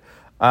excited.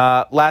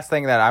 Last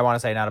thing that I want to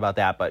say, not about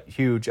that, but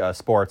huge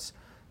sports.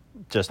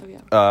 Just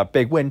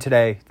big win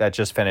today that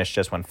just finished,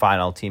 just went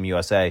final. Team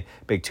USA,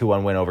 big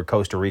 2-1 win over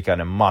Costa Rica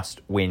in a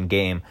must-win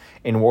game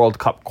in World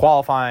Cup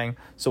qualifying.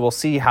 So we'll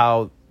see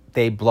how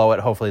they blow it.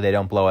 Hopefully they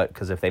don't blow it,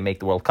 because if they make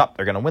the World Cup,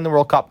 they're going to win the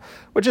World Cup,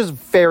 which is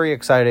very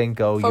exciting.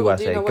 Go Fogel,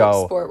 USA, do you know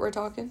go. what sport we're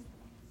talking?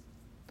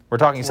 We're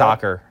talking What?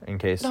 soccer, in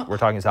case. No. We're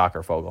talking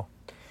soccer, Fogel.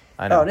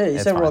 I know. Oh, yeah, you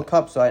it's said fine. World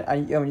Cup, so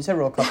when you said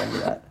World Cup, I knew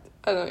that.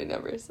 I know you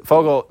never said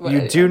Fogel, but you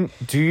anyway.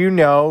 do you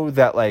know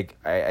that, like,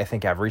 I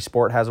think every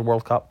sport has a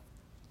World Cup?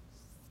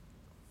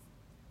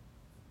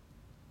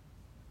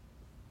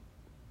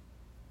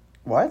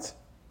 And What?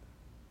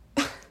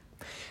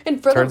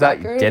 for Turns the out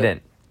you record,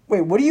 didn't.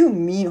 Wait, what do you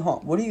mean?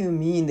 What do you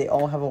mean they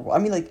all have a? I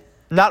mean, like,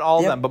 Not all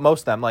of Yep. them, but most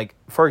of them. Like,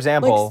 for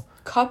example,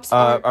 like, cups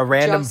aren't a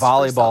random just for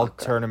volleyball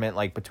soccer. tournament,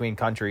 like, between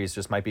countries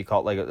just might be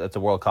called, like, it's a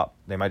World Cup.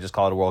 They might just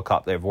call it a World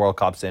Cup. They have World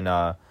Cups in,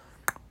 for,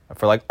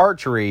 like,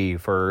 archery,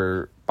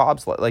 for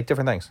bobsled, like,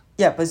 different things.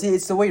 yeah, but see,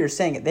 it's the way you're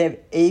saying it. They have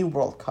a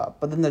World Cup,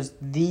 but then there's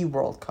the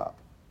World Cup.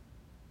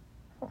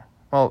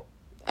 Well,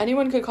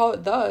 Anyone could call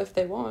it the if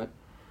they want.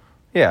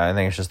 yeah, I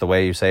think it's just the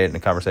way you say it in a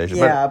conversation.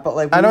 Yeah, but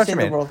like I when know you what say you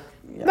the mean. World,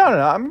 yeah.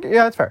 No,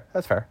 yeah,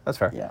 that's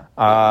fair.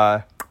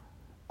 Yeah.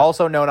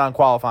 Also known on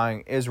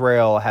qualifying,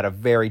 Israel had a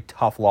very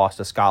tough loss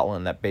to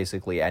Scotland that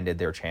basically ended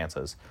their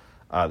chances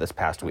this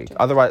past week.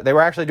 Otherwise, they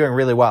were actually doing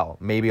really well,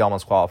 maybe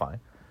almost qualifying,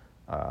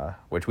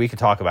 which we could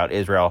talk about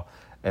Israel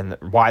and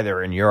why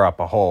they're in Europe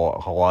a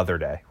whole other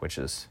day, which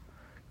is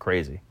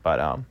crazy.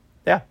 But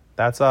yeah,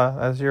 that's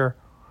your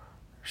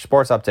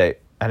sports update.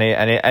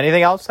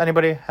 Anything else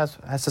anybody has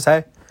to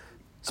say?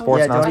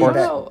 Sports, Yeah, non don't sports. eat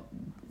know.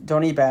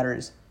 Don't eat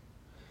batteries.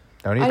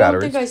 Don't need I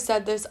batteries. don't think I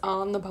said this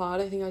on the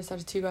pod. I think I said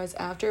it to you guys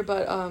after,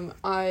 but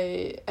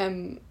I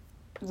am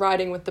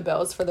riding with the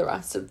Bills for the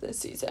rest of this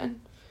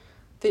season.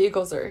 The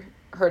Eagles are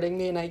hurting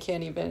me, and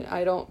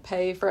I don't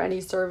pay for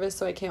any service,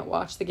 so I can't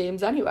watch the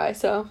games anyway,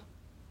 so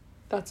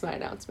that's my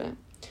announcement.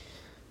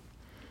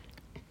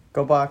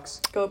 Go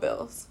Bucks. Go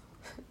Bills.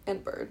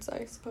 And Birds,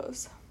 I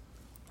suppose.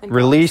 And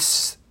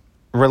Release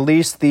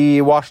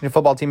the Washington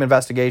football team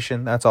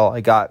investigation. That's all I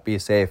got. Be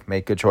safe.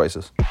 Make good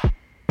choices.